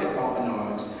Nantucket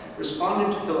Wampanoags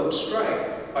responded to Philip's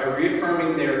strike by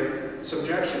reaffirming their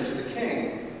subjection to the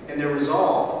king and their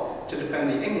resolve to defend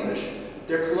the English,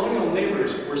 their colonial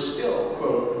neighbors were still,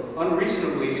 quote,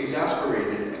 unreasonably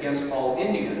exasperated against all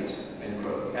Indians, end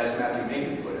quote, as Matthew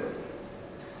Mayhew put it.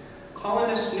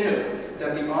 Colonists knew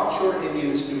that the offshore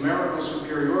Indians' numerical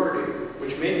superiority,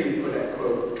 which Mayhew put at,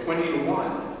 quote,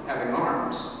 20-1, having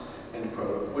arms, end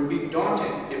quote, would be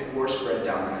daunting if war spread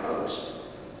down the coast.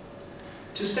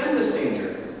 To stem this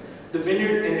danger, the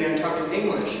Vineyard and Nantucket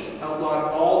English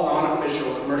outlawed all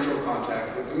non-official commercial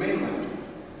contact with the mainland,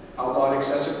 outlawed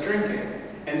excessive drinking,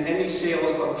 and any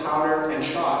sales of powder and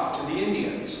shot to the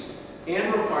Indians,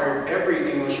 and required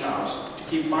every English house to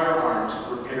keep firearms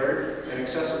repaired and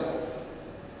accessible.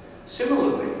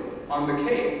 Similarly, on the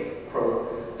Cape,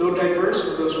 quote, though diverse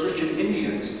of those Christian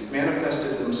Indians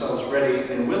manifested themselves ready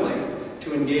and willing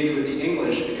to engage with the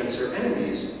English against their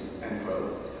enemies, end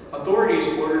quote, authorities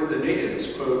ordered the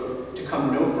natives, quote, to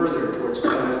come no further towards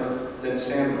Plymouth than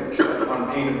Sandwich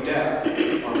on pain of death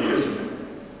or imprisonment.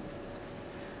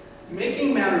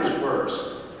 Making matters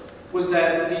worse was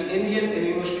that the Indian and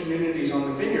English communities on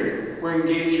the Vineyard were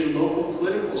engaged in local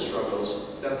political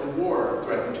struggles that the war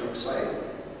threatened to excite.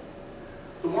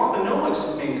 The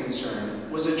Wampanoag's main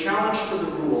concern was a challenge to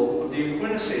the rule of the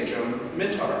Aquinnah sachem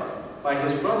Mitarch by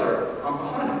his brother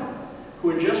Wampanoag, who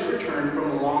had just returned from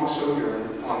a long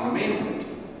sojourn on the mainland,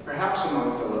 perhaps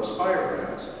among Philip's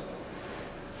firebrands.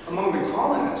 Among the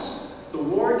colonists, the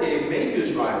war gave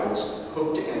Mayhew's rivals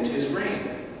hope to end his reign,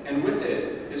 and with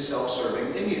it, his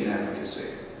self-serving Indian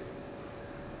advocacy.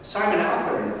 Simon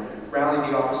Althorne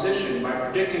rallied the opposition by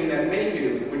predicting that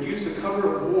Mayhew would use the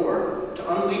cover of war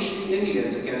to unleash the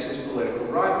Indians against his political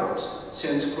rivals,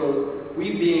 since, quote,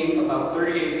 we being about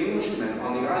 38 Englishmen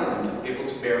on the island able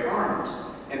to bear arms,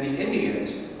 and the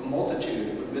Indians a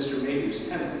multitude of Mr. Mayhew's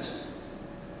tenants.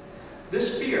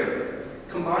 This fear,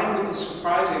 combined with the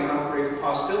surprising outbreak of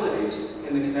hostilities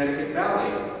in the Connecticut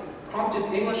Valley, prompted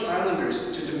English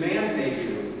islanders to demand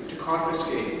Mayhew to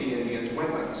confiscate the Indians'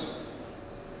 weapons.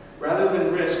 Rather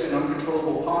than risk an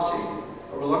uncontrollable posse,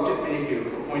 a reluctant Mayhew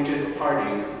appointed a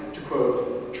party to,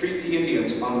 quote, treat the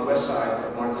Indians on the west side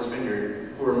of Martha's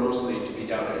Vineyard, who were mostly to be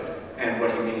doubted. And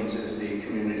what he means is the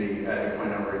community at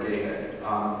Aquinnah or Gayhead.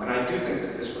 And I do think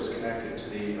that this was connected to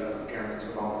the appearance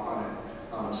of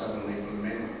Wampanoag suddenly from the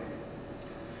mainland.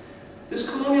 This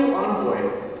colonial envoy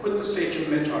put the sachem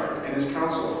Mitarch and his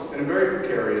council in a very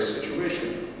precarious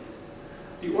situation.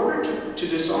 The order to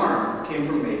disarm came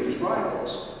from Mayhew's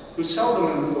rivals, who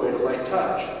seldom employed a light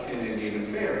touch in Indian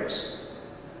affairs.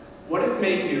 What if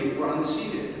Mayhew were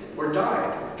unseated or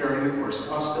died during the course of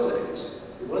hostilities?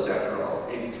 He was, after all,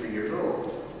 83 years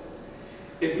old.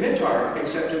 If Mitarch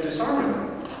accepted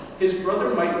disarmament, his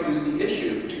brother might use the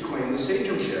issue to claim the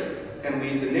sachemship and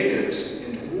lead the natives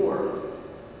into war.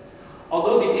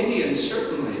 Although the Indians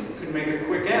certainly could make a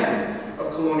quick end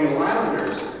of colonial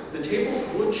islanders, the tables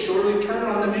would surely turn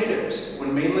on the natives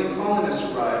when mainland colonists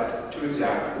arrived to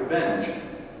exact revenge.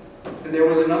 And there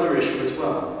was another issue as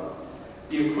well.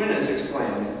 The Aquinnahs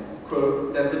explained,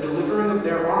 quote, that the delivering of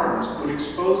their arms would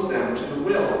expose them to the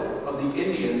will of the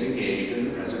Indians engaged in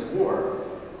the present war,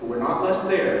 who were not less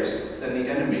theirs than the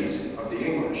enemies of the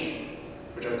English,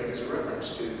 which I think is a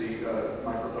reference to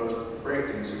my proposed break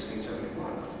in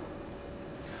 1671.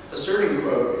 Asserting,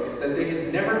 quote, that they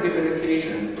had never given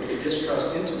occasion for the distrust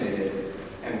intimated,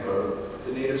 end quote,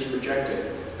 the natives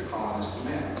rejected the colonist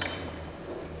demands.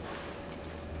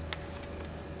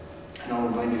 And I'll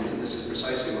remind you that this is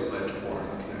precisely what led to war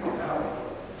in the Connecticut Valley.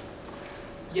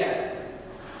 Yet,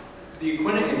 the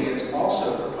Aquinnah Indians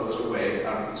also proposed a way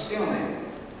out of the stalemate.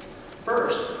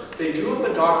 First, they drew up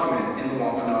a document in the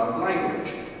Wampanoag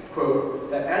language, quote,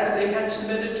 that as they had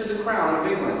submitted to the Crown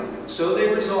of England, so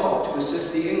they resolved to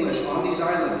assist the English on these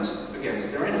islands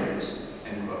against their enemies,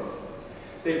 end quote.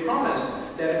 They promised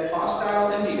that if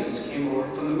hostile Indians came over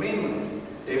from the mainland,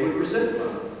 they would resist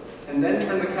them, and then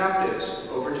turn the captives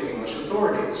over to English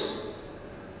authorities.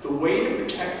 The way to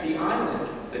protect the island,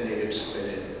 the natives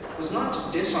submitted, was not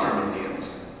to disarm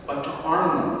Indians, but to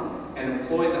arm them and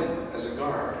employ them as a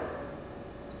guard.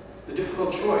 The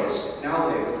difficult choice now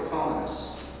lay with the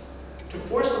colonists. To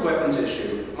force the weapons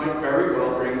issue might very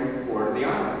well bring war to the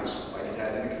islands, like it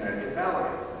had in the Connecticut Valley.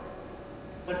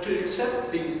 But to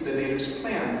accept the natives'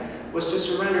 plan was to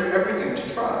surrender everything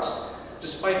to trust,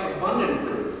 despite abundant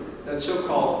proof that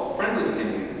so-called friendly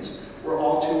Indians were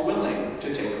all too willing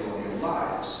to take colonial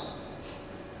lives.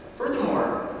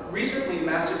 Furthermore, recently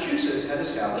Massachusetts had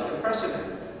established a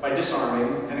precedent by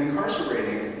disarming and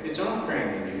incarcerating its own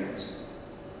praying Indians.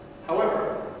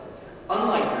 However,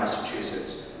 unlike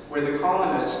Massachusetts, where the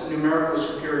colonists' numerical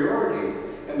superiority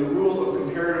and the rule of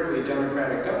comparatively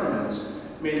democratic governments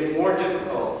made it more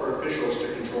difficult for officials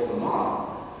to control the mob,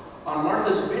 on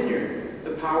Martha's Vineyard,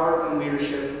 the power and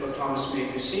leadership of Thomas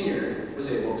Mayhew Sr.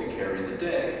 was able to carry the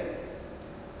day.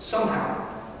 Somehow,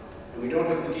 and we don't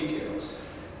have the details,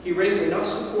 he raised enough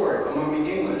support among the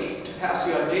English to pass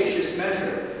the audacious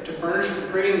measure to furnish the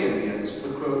praying Indians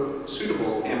with, quote,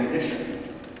 suitable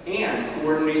ammunition, and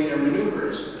coordinate their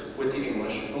maneuvers with the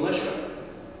English militia.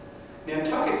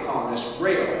 Nantucket colonists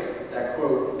railed that,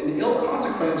 quote, an ill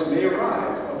consequence may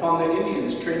arrive upon the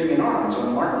Indians training in arms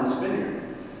on Martha's Vineyard,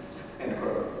 end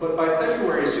quote. But by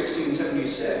February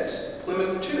 1676,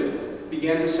 Plymouth, too,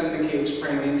 began to send the Cape's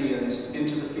praying Indians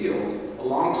into the field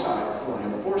alongside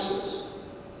colonial forces.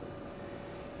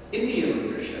 Indian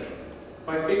leadership,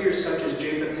 by figures such as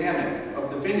Japheth Hannon of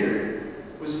the Vineyard,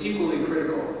 was equally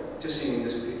critical to seeing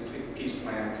this peace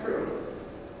plan through.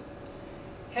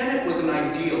 Hannon was an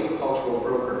ideal cultural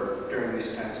broker during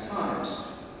these tense times.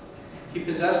 He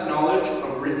possessed knowledge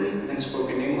of written and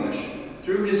spoken English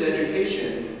through his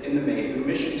education in the Mayhew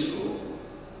Mission School,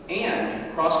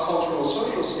 and cross-cultural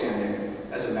social standing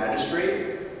as a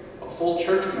magistrate, a full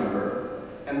church member,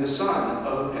 and the son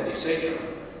of a petty sachem.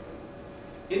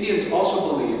 Indians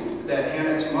also believed that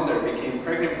Hannon's mother became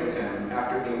pregnant with him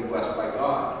after being blessed by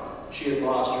God. She had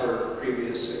lost her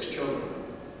previous 6 children.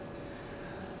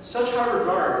 Such high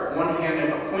regard won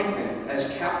Hannon appointment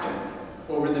as captain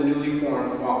over the newly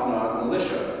formed Wampanoag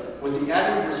militia, with the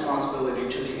added responsibility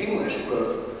to the English,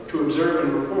 quote, to observe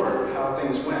and report how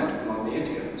things went among the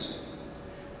Indians.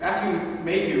 Matthew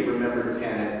Mayhew remembered of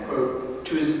Hannon, quote,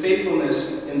 to his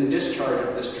faithfulness in the discharge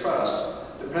of this trust,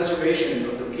 the preservation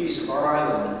of the peace of our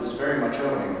island was very much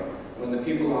owing when the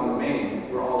people on the Main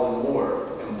were all in war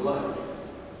and blood.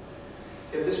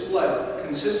 Yet this blood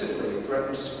consistently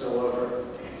threatened to spill over.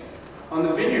 On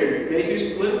the Vineyard,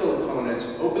 Mayhew's political opponents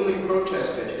openly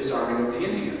protested his arming of the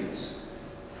Indians.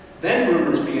 Then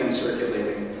rumors began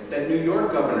circulating that New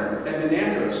York Governor Edmund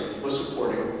Andros was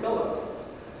supporting Philip,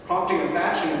 prompting a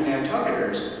faction of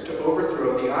Nantucketers to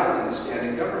overthrow the island's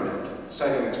standing government,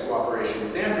 citing its cooperation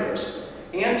with Andros,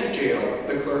 and to jail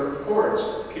the clerk of courts,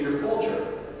 Peter Folger,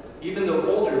 even though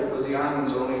Folger was the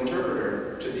island's only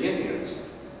interpreter to the Indians.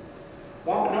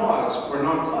 Wampanoags were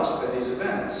nonplussed by these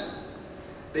events.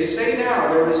 They say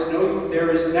now there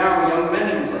is now young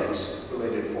men in place,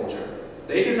 related Folger.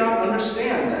 They do not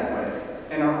understand that way,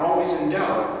 and are always in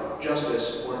doubt,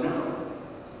 justice or no.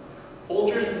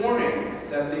 Folger's warning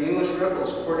that the English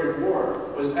rebels courted war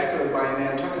was echoed by a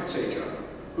Nantucket sachem,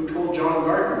 who told John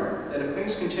Gardner that if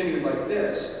things continued like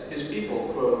this, his people,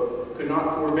 quote, could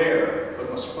not forbear, but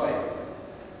must fight.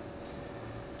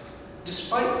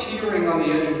 Despite teetering on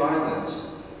the edge of violence,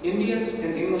 Indians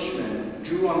and Englishmen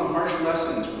drew on the harsh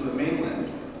lessons from the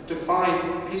mainland to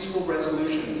find peaceful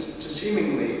resolutions to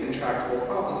seemingly intractable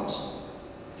problems.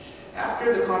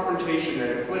 After the confrontation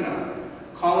at Aquinnah,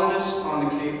 colonists on the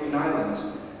Cape and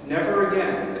Islands never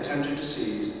again attempted to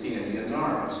seize the Indians'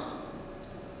 arms.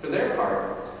 For their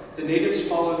part, the natives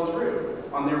followed through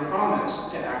on their promise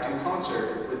to act in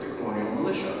concert with the colonial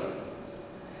militia.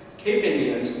 Cape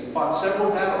Indians fought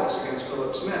several battles against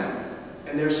Philip's men,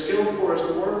 and their skilled forest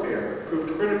warfare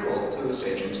proved critical to the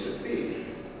sachem's defeat.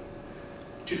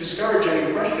 To discourage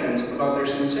any questions about their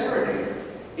sincerity,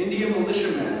 Indian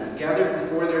militiamen gathered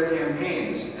before their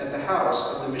campaigns at the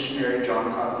house of the missionary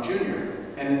John Cotton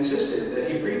Jr. and insisted that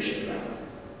he preach to them.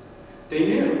 They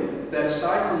knew that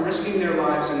aside from risking their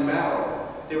lives in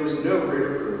battle, there was no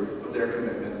greater proof of their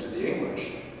commitment to the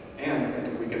English. And I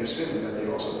think we can assume that they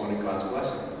also wanted God's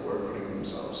blessing before putting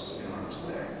themselves in harm's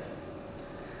way.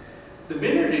 The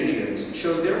Vineyard Indians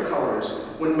showed their colors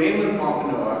when mainland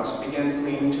Wampanoags began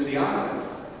fleeing to the island,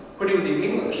 putting the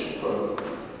English, quote,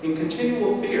 in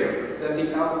continual fear that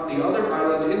the other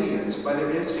island Indians, by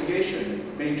their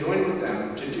instigation, may join with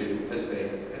them to do as they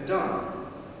had done,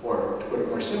 or, to put it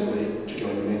more simply, to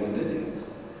join the mainland Indians.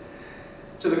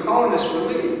 To the colonists'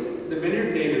 relief, the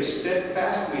Vineyard natives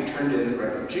steadfastly turned in the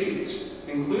refugees,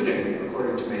 including,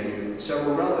 according to Mayhew,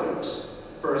 several relatives,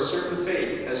 for a certain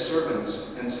fate as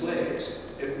servants and slaves,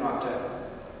 if not death.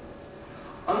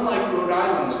 Unlike Rhode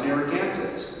Island's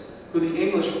Narragansetts, who the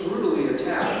English brutally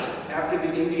attacked after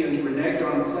the Indians reneged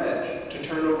on a pledge to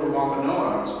turn over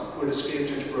Wampanoags who had escaped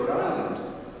into Rhode Island,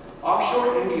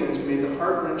 offshore Indians made the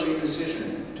heart-wrenching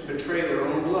decision to betray their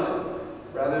own blood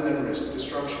rather than risk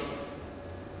destruction.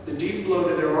 The deep blow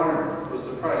to their honor was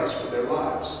the price for their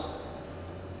lives.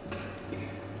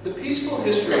 The peaceful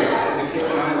history of the Cape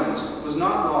Islands was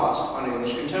not lost on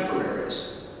English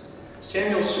contemporaries.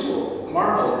 Samuel Sewall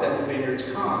marveled at the Vineyard's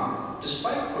calm,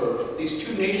 despite, quote, these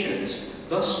two nations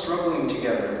thus struggling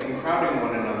together and crowding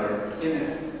one another in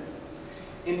it.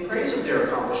 In praise of their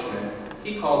accomplishment,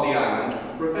 he called the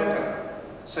island Rebecca,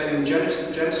 citing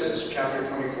Genesis chapter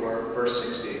 24, verse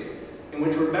 60, in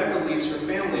which Rebecca leaves her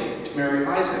family to marry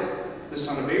Isaac, the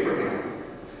son of Abraham,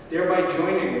 thereby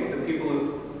joining the people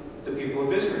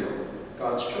of Israel,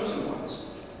 God's chosen ones.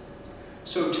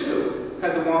 So too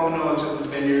had the Wampanoags of the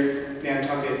Vineyard,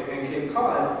 Nantucket, and Cape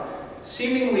Cod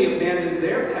seemingly abandoned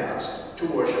their past to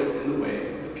worship in the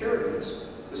way of the Puritans,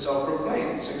 the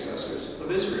self-proclaimed successors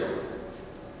of Israel.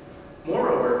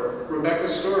 Moreover,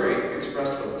 Rebecca's story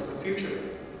expressed hope for the future.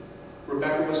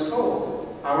 Rebecca was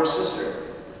told, "Our sister,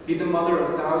 be the mother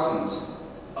of thousands,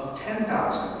 of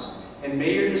 10,000s, and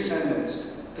may your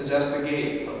descendants possess the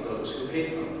gate of those who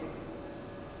hate them."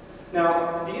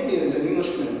 Now, the Indians and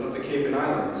Englishmen of the Cape and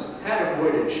Islands had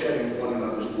avoided shedding one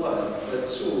another's blood, but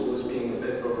Sewall was being a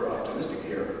bit over-optimistic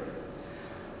here.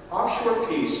 Offshore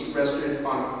peace rested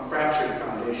on a fractured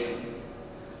foundation,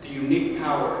 the unique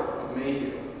power of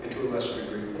Mayhew, and to a lesser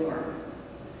degree Bourne.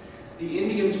 The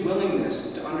Indians'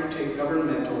 willingness to undertake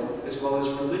governmental as well as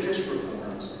religious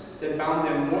reforms that bound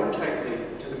them more tightly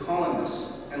to the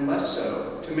colonists and less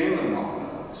so to mainland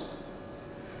Wampanoags.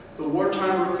 The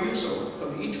wartime refusal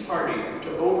of each party to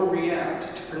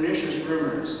overreact to pernicious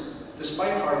rumors,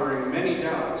 despite harboring many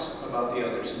doubts about the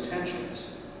other's intentions.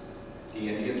 The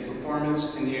Indians'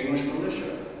 performance in the English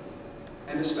militia,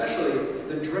 and especially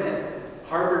the dread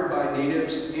harbored by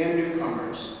natives and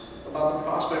newcomers about the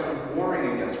prospect of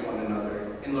warring against one another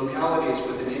in localities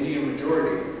with an Indian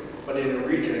majority, but in a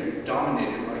region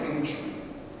dominated by Englishmen.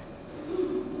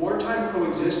 Wartime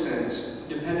coexistence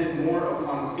depended more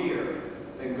upon fear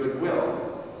than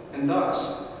goodwill, and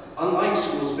thus, unlike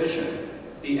Sewall's vision,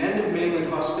 the end of mainland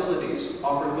hostilities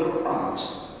offered little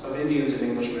promise of Indians and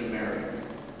Englishmen marrying,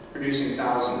 producing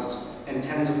thousands and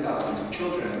tens of thousands of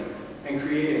children, and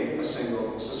creating a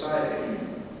single society.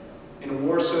 In a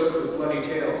war soaked with bloody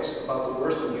tales about the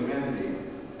worst of humanity,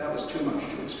 that was too much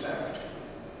to expect.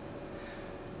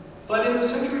 But in the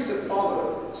centuries that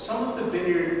followed, some of the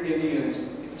Vineyard Indian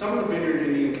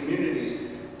communities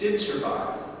did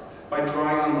survive by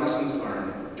drawing on lessons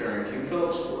learned during King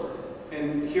Philip's War.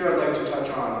 And here I'd like to touch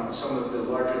on some of the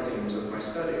larger themes of my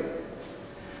study.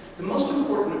 The most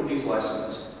important of these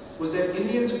lessons was that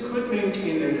Indians could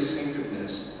maintain their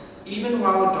distinctiveness even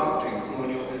while adopting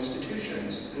colonial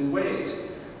institutions and ways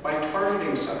by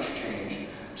targeting such change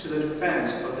to the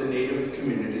defense of the native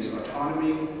community's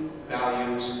autonomy,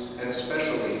 values, and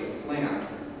especially land,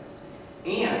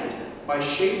 and by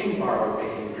shaping borrowed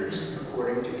behaviors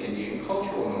according to Indian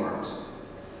cultural norms.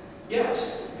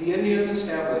 Yes, the Indians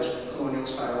established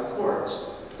colonial-style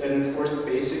courts that enforced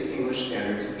basic English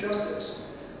standards of justice,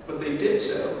 but they did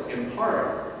so, in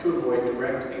part, to avoid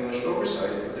direct English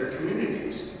oversight of their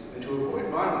communities and to avoid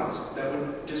violence that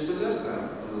would dispossess them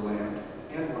of the land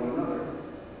and one another.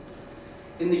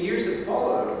 In the years that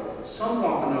followed, some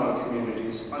Wampanoag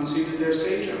communities unseated their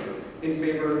sachem in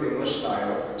favor of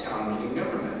English-style town meeting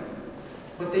government,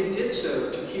 but they did so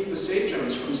to keep the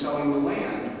sachems from selling the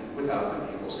land without the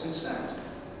people's consent.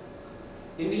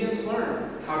 Indians learned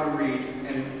how to read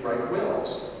and write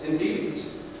wills and deeds,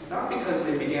 not because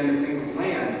they began to think of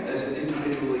land as an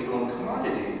individually owned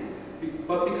commodity,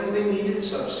 but because they needed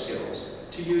such skills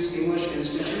to use English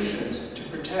institutions to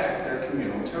protect their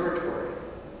communal territory.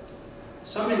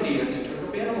 Some Indians took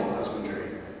up animal husbandry,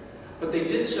 but they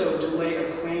did so to lay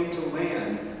a claim to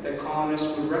land that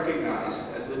colonists would recognize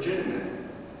as legitimate,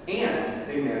 and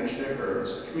they managed their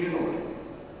herds communally.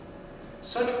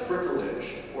 Such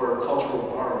bricklage, or cultural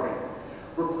borrowing,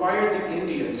 required the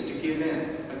Indians to give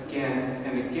in again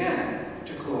and again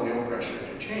to colonial pressure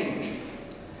to change.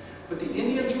 But the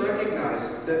Indians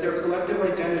recognized that their collective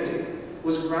identity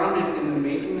was grounded in the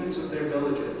maintenance of their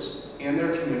villages and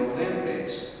their communal land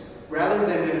base, rather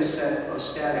than in a set of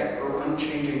static or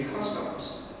unchanging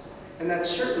customs, and that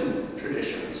certain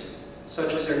traditions,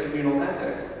 such as their communal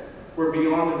ethic, were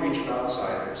beyond the reach of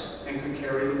outsiders and could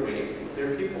carry the weight of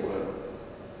their peoplehood.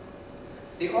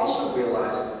 They also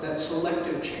realized that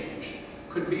selective change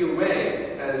could be a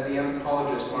way, as the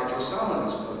anthropologist Marshall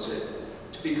Sahlins puts it,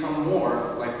 to become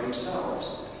more like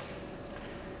themselves.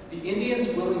 The Indians'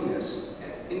 willingness,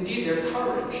 indeed their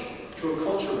courage, to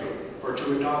acculturate or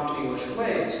to adopt English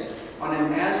ways on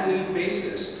an as-need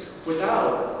basis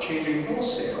without changing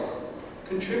wholesale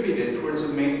contributed towards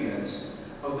the maintenance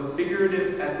of the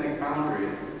figurative ethnic boundary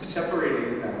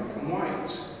separating them from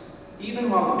whites, even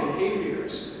while the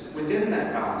behaviors within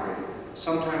that boundary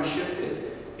sometimes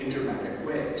shifted in dramatic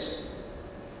ways.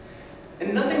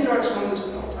 And nothing drives home this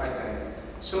point, I think,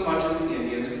 so much as the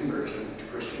Indians' conversion to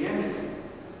Christianity.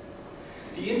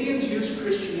 The Indians used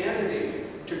Christianity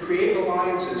to create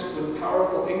alliances with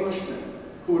powerful Englishmen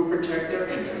who would protect their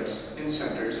interests in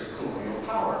centers of colonial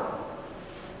power.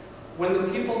 When the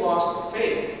people lost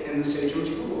faith in the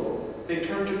sachems' rule, they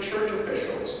turned to church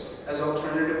officials as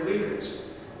alternative leaders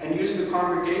and used the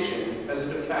congregation as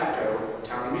a de facto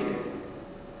town meeting.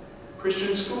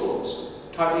 Christian schools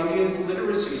taught Indians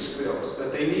literacy skills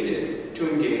that they needed to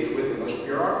engage with English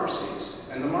bureaucracies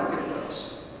and the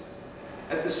marketplace.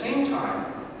 At the same time,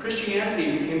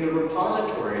 Christianity became the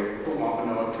repository for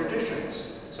Wampanoag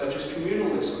traditions, such as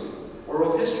communalism,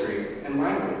 oral history, and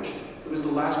language. It was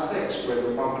the last place where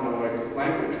the Wampanoag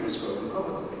language was spoken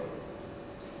publicly.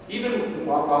 Even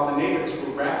while the natives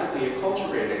were rapidly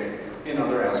acculturating in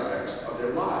other aspects of their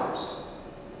lives.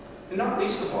 And not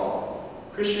least of all,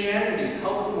 Christianity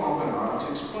helped the Wampanoags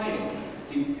explain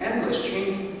the endless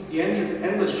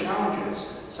challenges,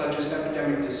 such as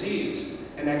epidemic disease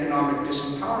and economic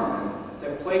disempowerment,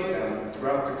 that plagued them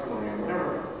throughout the colonial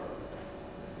era.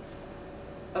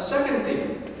 A second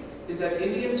theme is that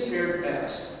Indians fared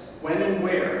best when and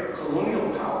where colonial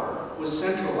power was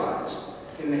centralized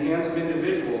in the hands of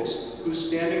individuals whose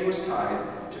standing was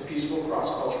tied to peaceful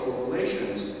cross-cultural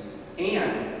relations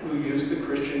and who used the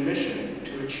Christian mission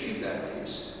to achieve that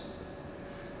peace.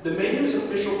 The Mayhew's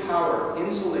official power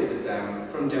insulated them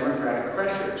from democratic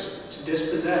pressures to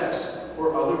dispossess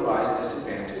or otherwise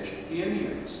disadvantage the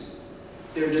Indians.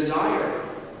 Their desire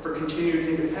for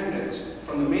continued independence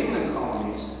from the mainland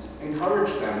colonies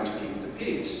encouraged them to keep the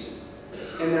peace,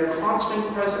 and their constant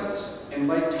presence and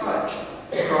light touch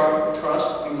brought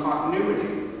trust and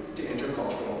continuity to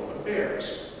intercultural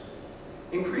affairs.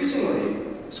 Increasingly,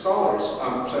 scholars,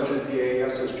 such as the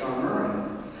AES's John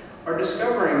Murren, are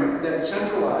discovering that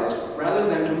centralized rather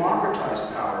than democratized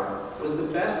power was the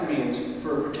best means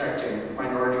for protecting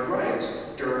minority rights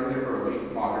during the early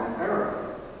modern era.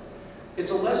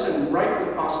 It's a lesson rife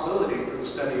with possibility for the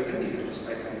study of Indians,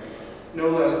 I think, no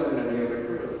less than any other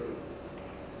group.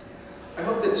 I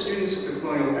hope that students of the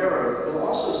colonial era will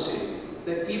also see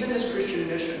that even as Christian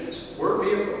missions were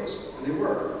vehicles, and they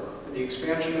were, for the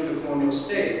expansion of the colonial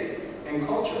state and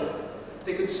culture,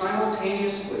 they could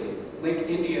simultaneously link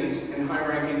Indians and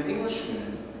high-ranking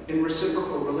Englishmen in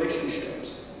reciprocal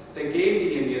relationships that gave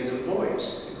the Indians a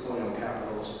voice in colonial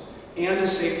capitals and a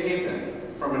safe haven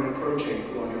from an encroaching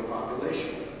colonial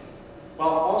population, while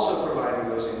also providing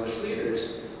those English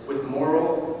leaders with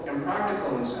moral and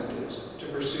practical incentives to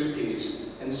pursue peace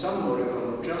and some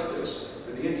modicum of justice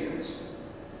for the Indians.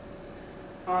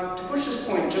 To push this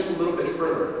point just a little bit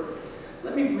further,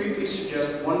 let me briefly suggest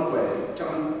one way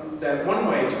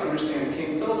to understand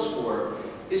King Philip's War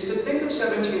is to think of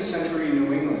 17th century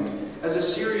New England as a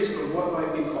series of what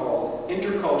might be called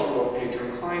intercultural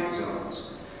patron-client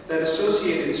zones that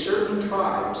associated certain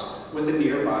tribes with a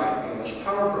nearby English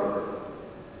power broker.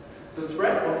 The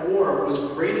threat of war was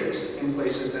greatest in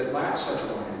places that lacked such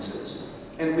alliances,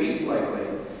 and least likely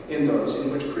in those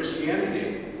in which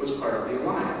Christianity was part of the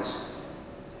alliance.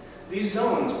 These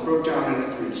zones broke down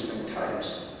into three distinct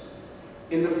types.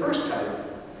 In the first type,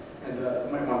 and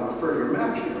you might want to refer to your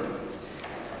map here,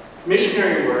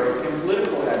 missionary work and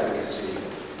political advocacy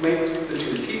linked the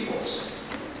two peoples.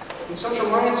 And such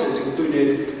alliances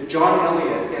included John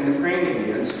Eliot and the Crane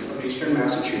Indians of eastern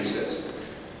Massachusetts,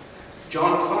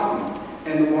 John Cotton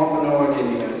and the Wampanoag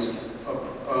Indians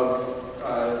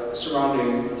of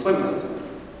surrounding Plymouth,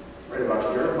 right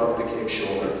about here, above the Cape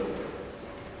shoulder.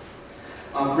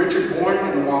 Richard Bourne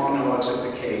and the Wampanoags of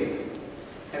the Cape,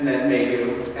 and then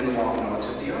Mayhew and the Wampanoags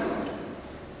of the island.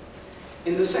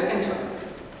 In the second type,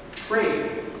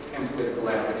 trade and political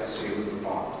advocacy was the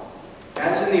bond,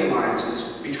 as in the alliances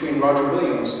between Roger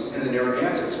Williams and the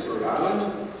Narragansetts of Rhode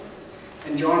Island,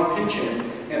 and John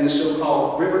Pynchon and the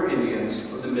so-called river Indians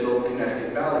of the middle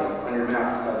Connecticut Valley, on your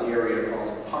map, the area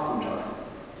called Pocumtuck.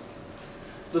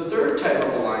 The third type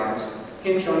of alliance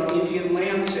hinged on Indian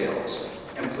land sales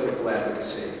and political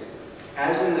advocacy,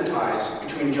 as in the ties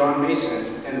between John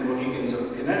Mason and the Mohegans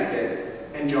of Connecticut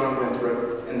and John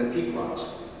Winthrop and the Pequots.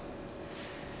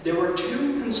 There were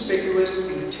two conspicuous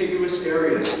and contiguous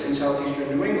areas in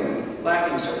southeastern New England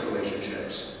lacking such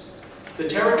relationships. The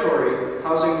territory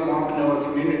housing the Wampanoag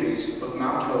communities of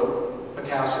Mount Hope,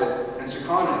 Pecasset, and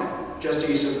Secaucet, just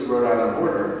east of the Rhode Island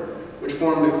border, which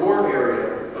formed the core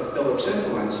area of Philip's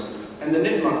influence, and the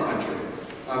Nipmuc country,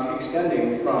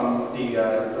 extending from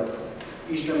the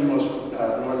easternmost,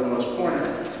 northernmost corner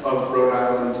of Rhode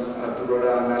Island, the Rhode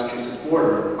Island-Massachusetts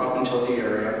border, up until the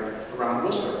area around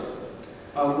Worcester,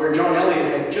 where John Eliot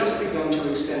had just begun to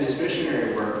extend his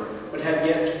missionary work, but had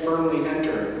yet to firmly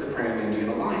enter the Praying Indian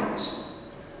Alliance.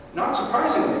 Not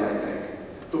surprisingly, I think,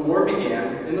 the war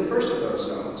began in the first of those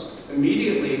zones,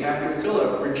 immediately after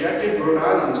Philip rejected Rhode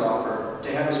Island's offer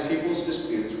to have his people's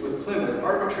disputes with Plymouth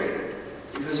arbitrated,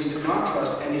 because he did not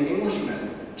trust any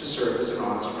Englishman to serve as an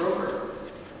honest broker.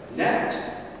 Next,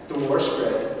 the war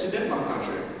spread to Nipmuc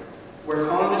country, where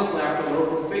colonists lacked a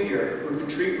local figure who could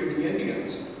treat with the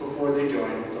Indians before they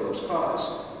joined Philip's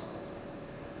cause.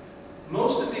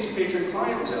 Most of these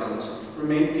patron-client zones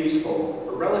remained peaceful,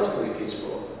 or relatively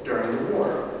peaceful, during the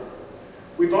war.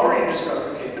 We've already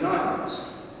discussed the Cape and Islands.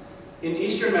 In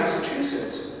eastern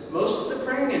Massachusetts, most of the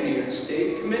Praying Indians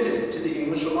stayed committed to the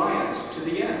English alliance to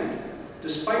the end,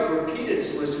 despite repeated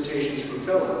solicitations from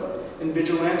Philip and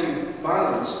vigilante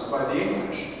violence by the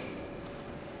English.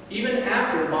 Even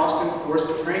after Boston forced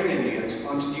the Praying Indians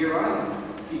onto Deer Island,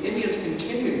 the Indians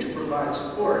continued to provide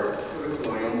support for the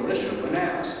colonial militia when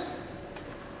asked.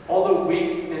 Although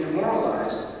weak and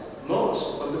demoralized,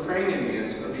 most of the Praying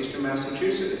Indians of eastern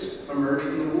Massachusetts emerged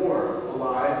from the war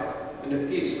alive and at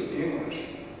peace with the English.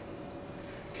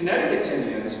 Connecticut's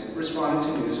Indians responded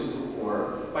to news of the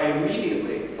war by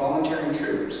immediately volunteering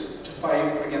troops to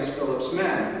fight against Philip's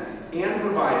men and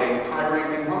providing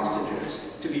high-ranking hostages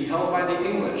to be held by the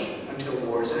English until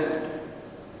war's end.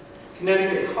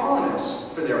 Connecticut colonists,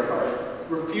 for their part,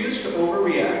 refused to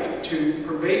overreact to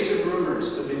pervasive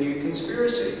rumors of Indian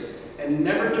conspiracy and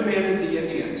never demanded the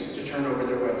Indians to turn over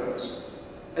their weapons.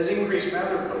 As Increase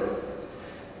Mather put it,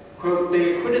 quote,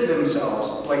 "They acquitted themselves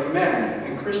like men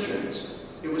and Christians.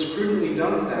 It was prudently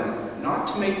done of them not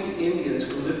to make the Indians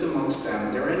who lived amongst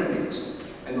them their enemies.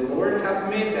 And the Lord hath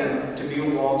made them to be a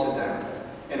wall to them,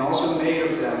 and also made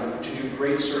of them to do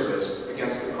great service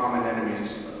against the common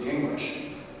enemies of the English."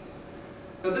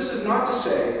 Now, this is not to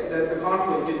say that the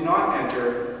conflict did not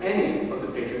enter any of the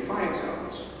patron-client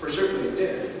zones, for certainly it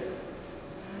did,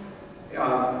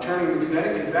 turning the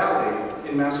Connecticut Valley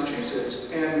in Massachusetts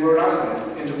and Rhode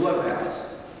Island into bloodbaths.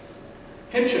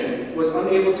 Pynchon was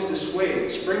unable to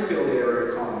dissuade Springfield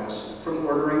area colonists from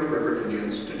ordering the river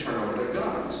Indians to turn over their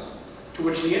guns, to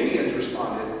which the Indians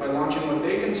responded by launching what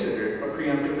they considered a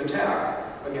preemptive attack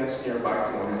against nearby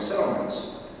colonial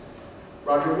settlements.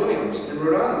 Roger Williams in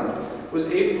Rhode Island was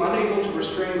unable to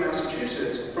restrain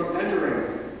Massachusetts from entering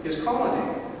his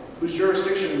colony, whose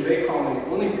jurisdiction Bay Colony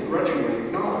only begrudgingly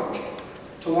acknowledged,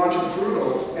 to launch a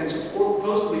brutal and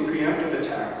supposedly preemptive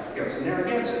attack against the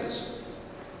Narragansetts.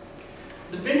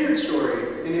 The Vineyard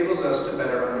story enables us to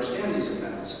better understand these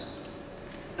events.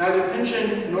 Neither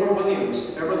Pynchon nor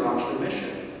Williams ever launched a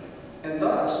mission, and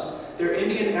thus their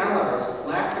Indian allies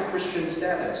lacked the Christian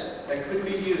status that could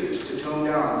be used to tone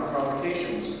down the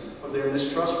provocations of their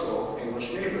mistrustful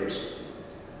English neighbors.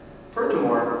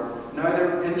 Furthermore,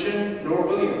 neither Pynchon nor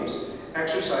Williams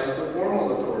exercised the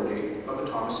formal authority of a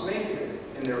Thomas Mayhew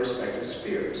in their respective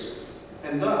spheres,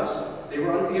 and thus they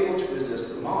were unable to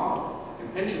resist the mob, in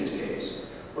Pynchon's case,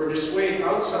 or dissuade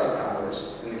outside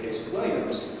powers, in the case of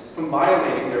Williams, from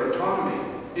violating their autonomy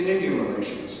in Indian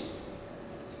relations.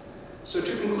 So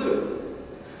to conclude,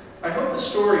 I hope the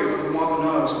story of the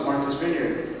Wampanoags of Martha's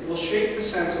Vineyard will shape the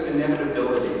sense of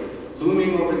inevitability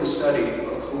looming over the study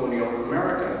of colonial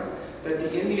America, that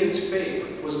the Indians' fate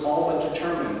was all but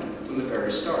determined from the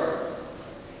very start.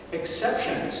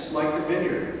 Exceptions, like the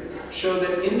Vineyard, show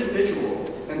that individual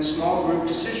and small group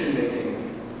decision-making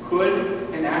could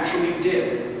and actually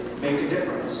did make a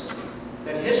difference,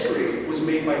 that history was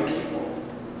made by people,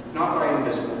 not by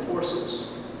invisible forces.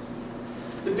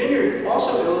 The The Vineyard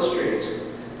also illustrates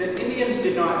that Indians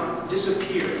did not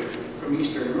disappear from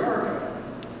Eastern America.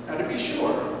 Now, to be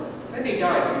sure, many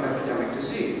died from epidemic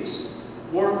disease,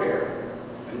 warfare,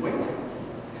 and whaling,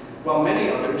 while many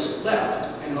others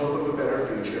left in hope of a better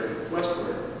future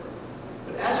westward.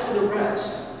 But as for the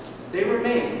rest, they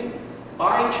remained,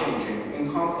 by changing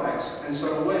in complex and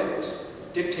subtle ways,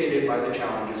 dictated by the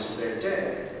challenges of their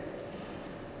day.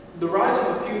 The rise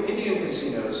of a few Indian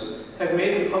casinos have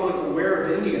made the public aware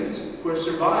of Indians who have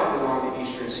survived along the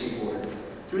eastern seaboard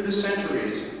through the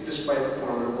centuries despite the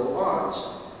formidable odds.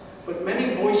 But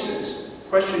many voices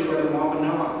question whether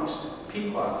Wampanoags,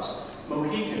 Pequots,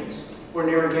 Mohegans, or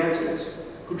Narragansetts,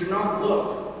 who do not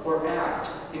look or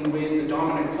act in ways the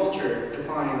dominant culture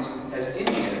defines as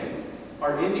Indian,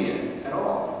 are Indian at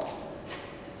all.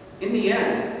 In the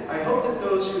end, I hope that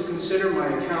those who consider my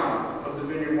account of the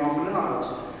Vineyard Wampanoags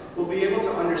will be able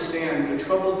to understand the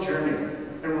troubled journey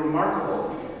and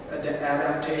remarkable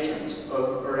adaptations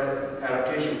of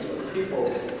the people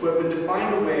who have been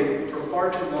defined away for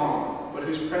far too long, but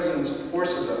whose presence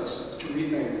forces us to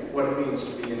rethink what it means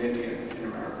to be an Indian in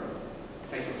America.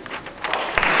 Thank you.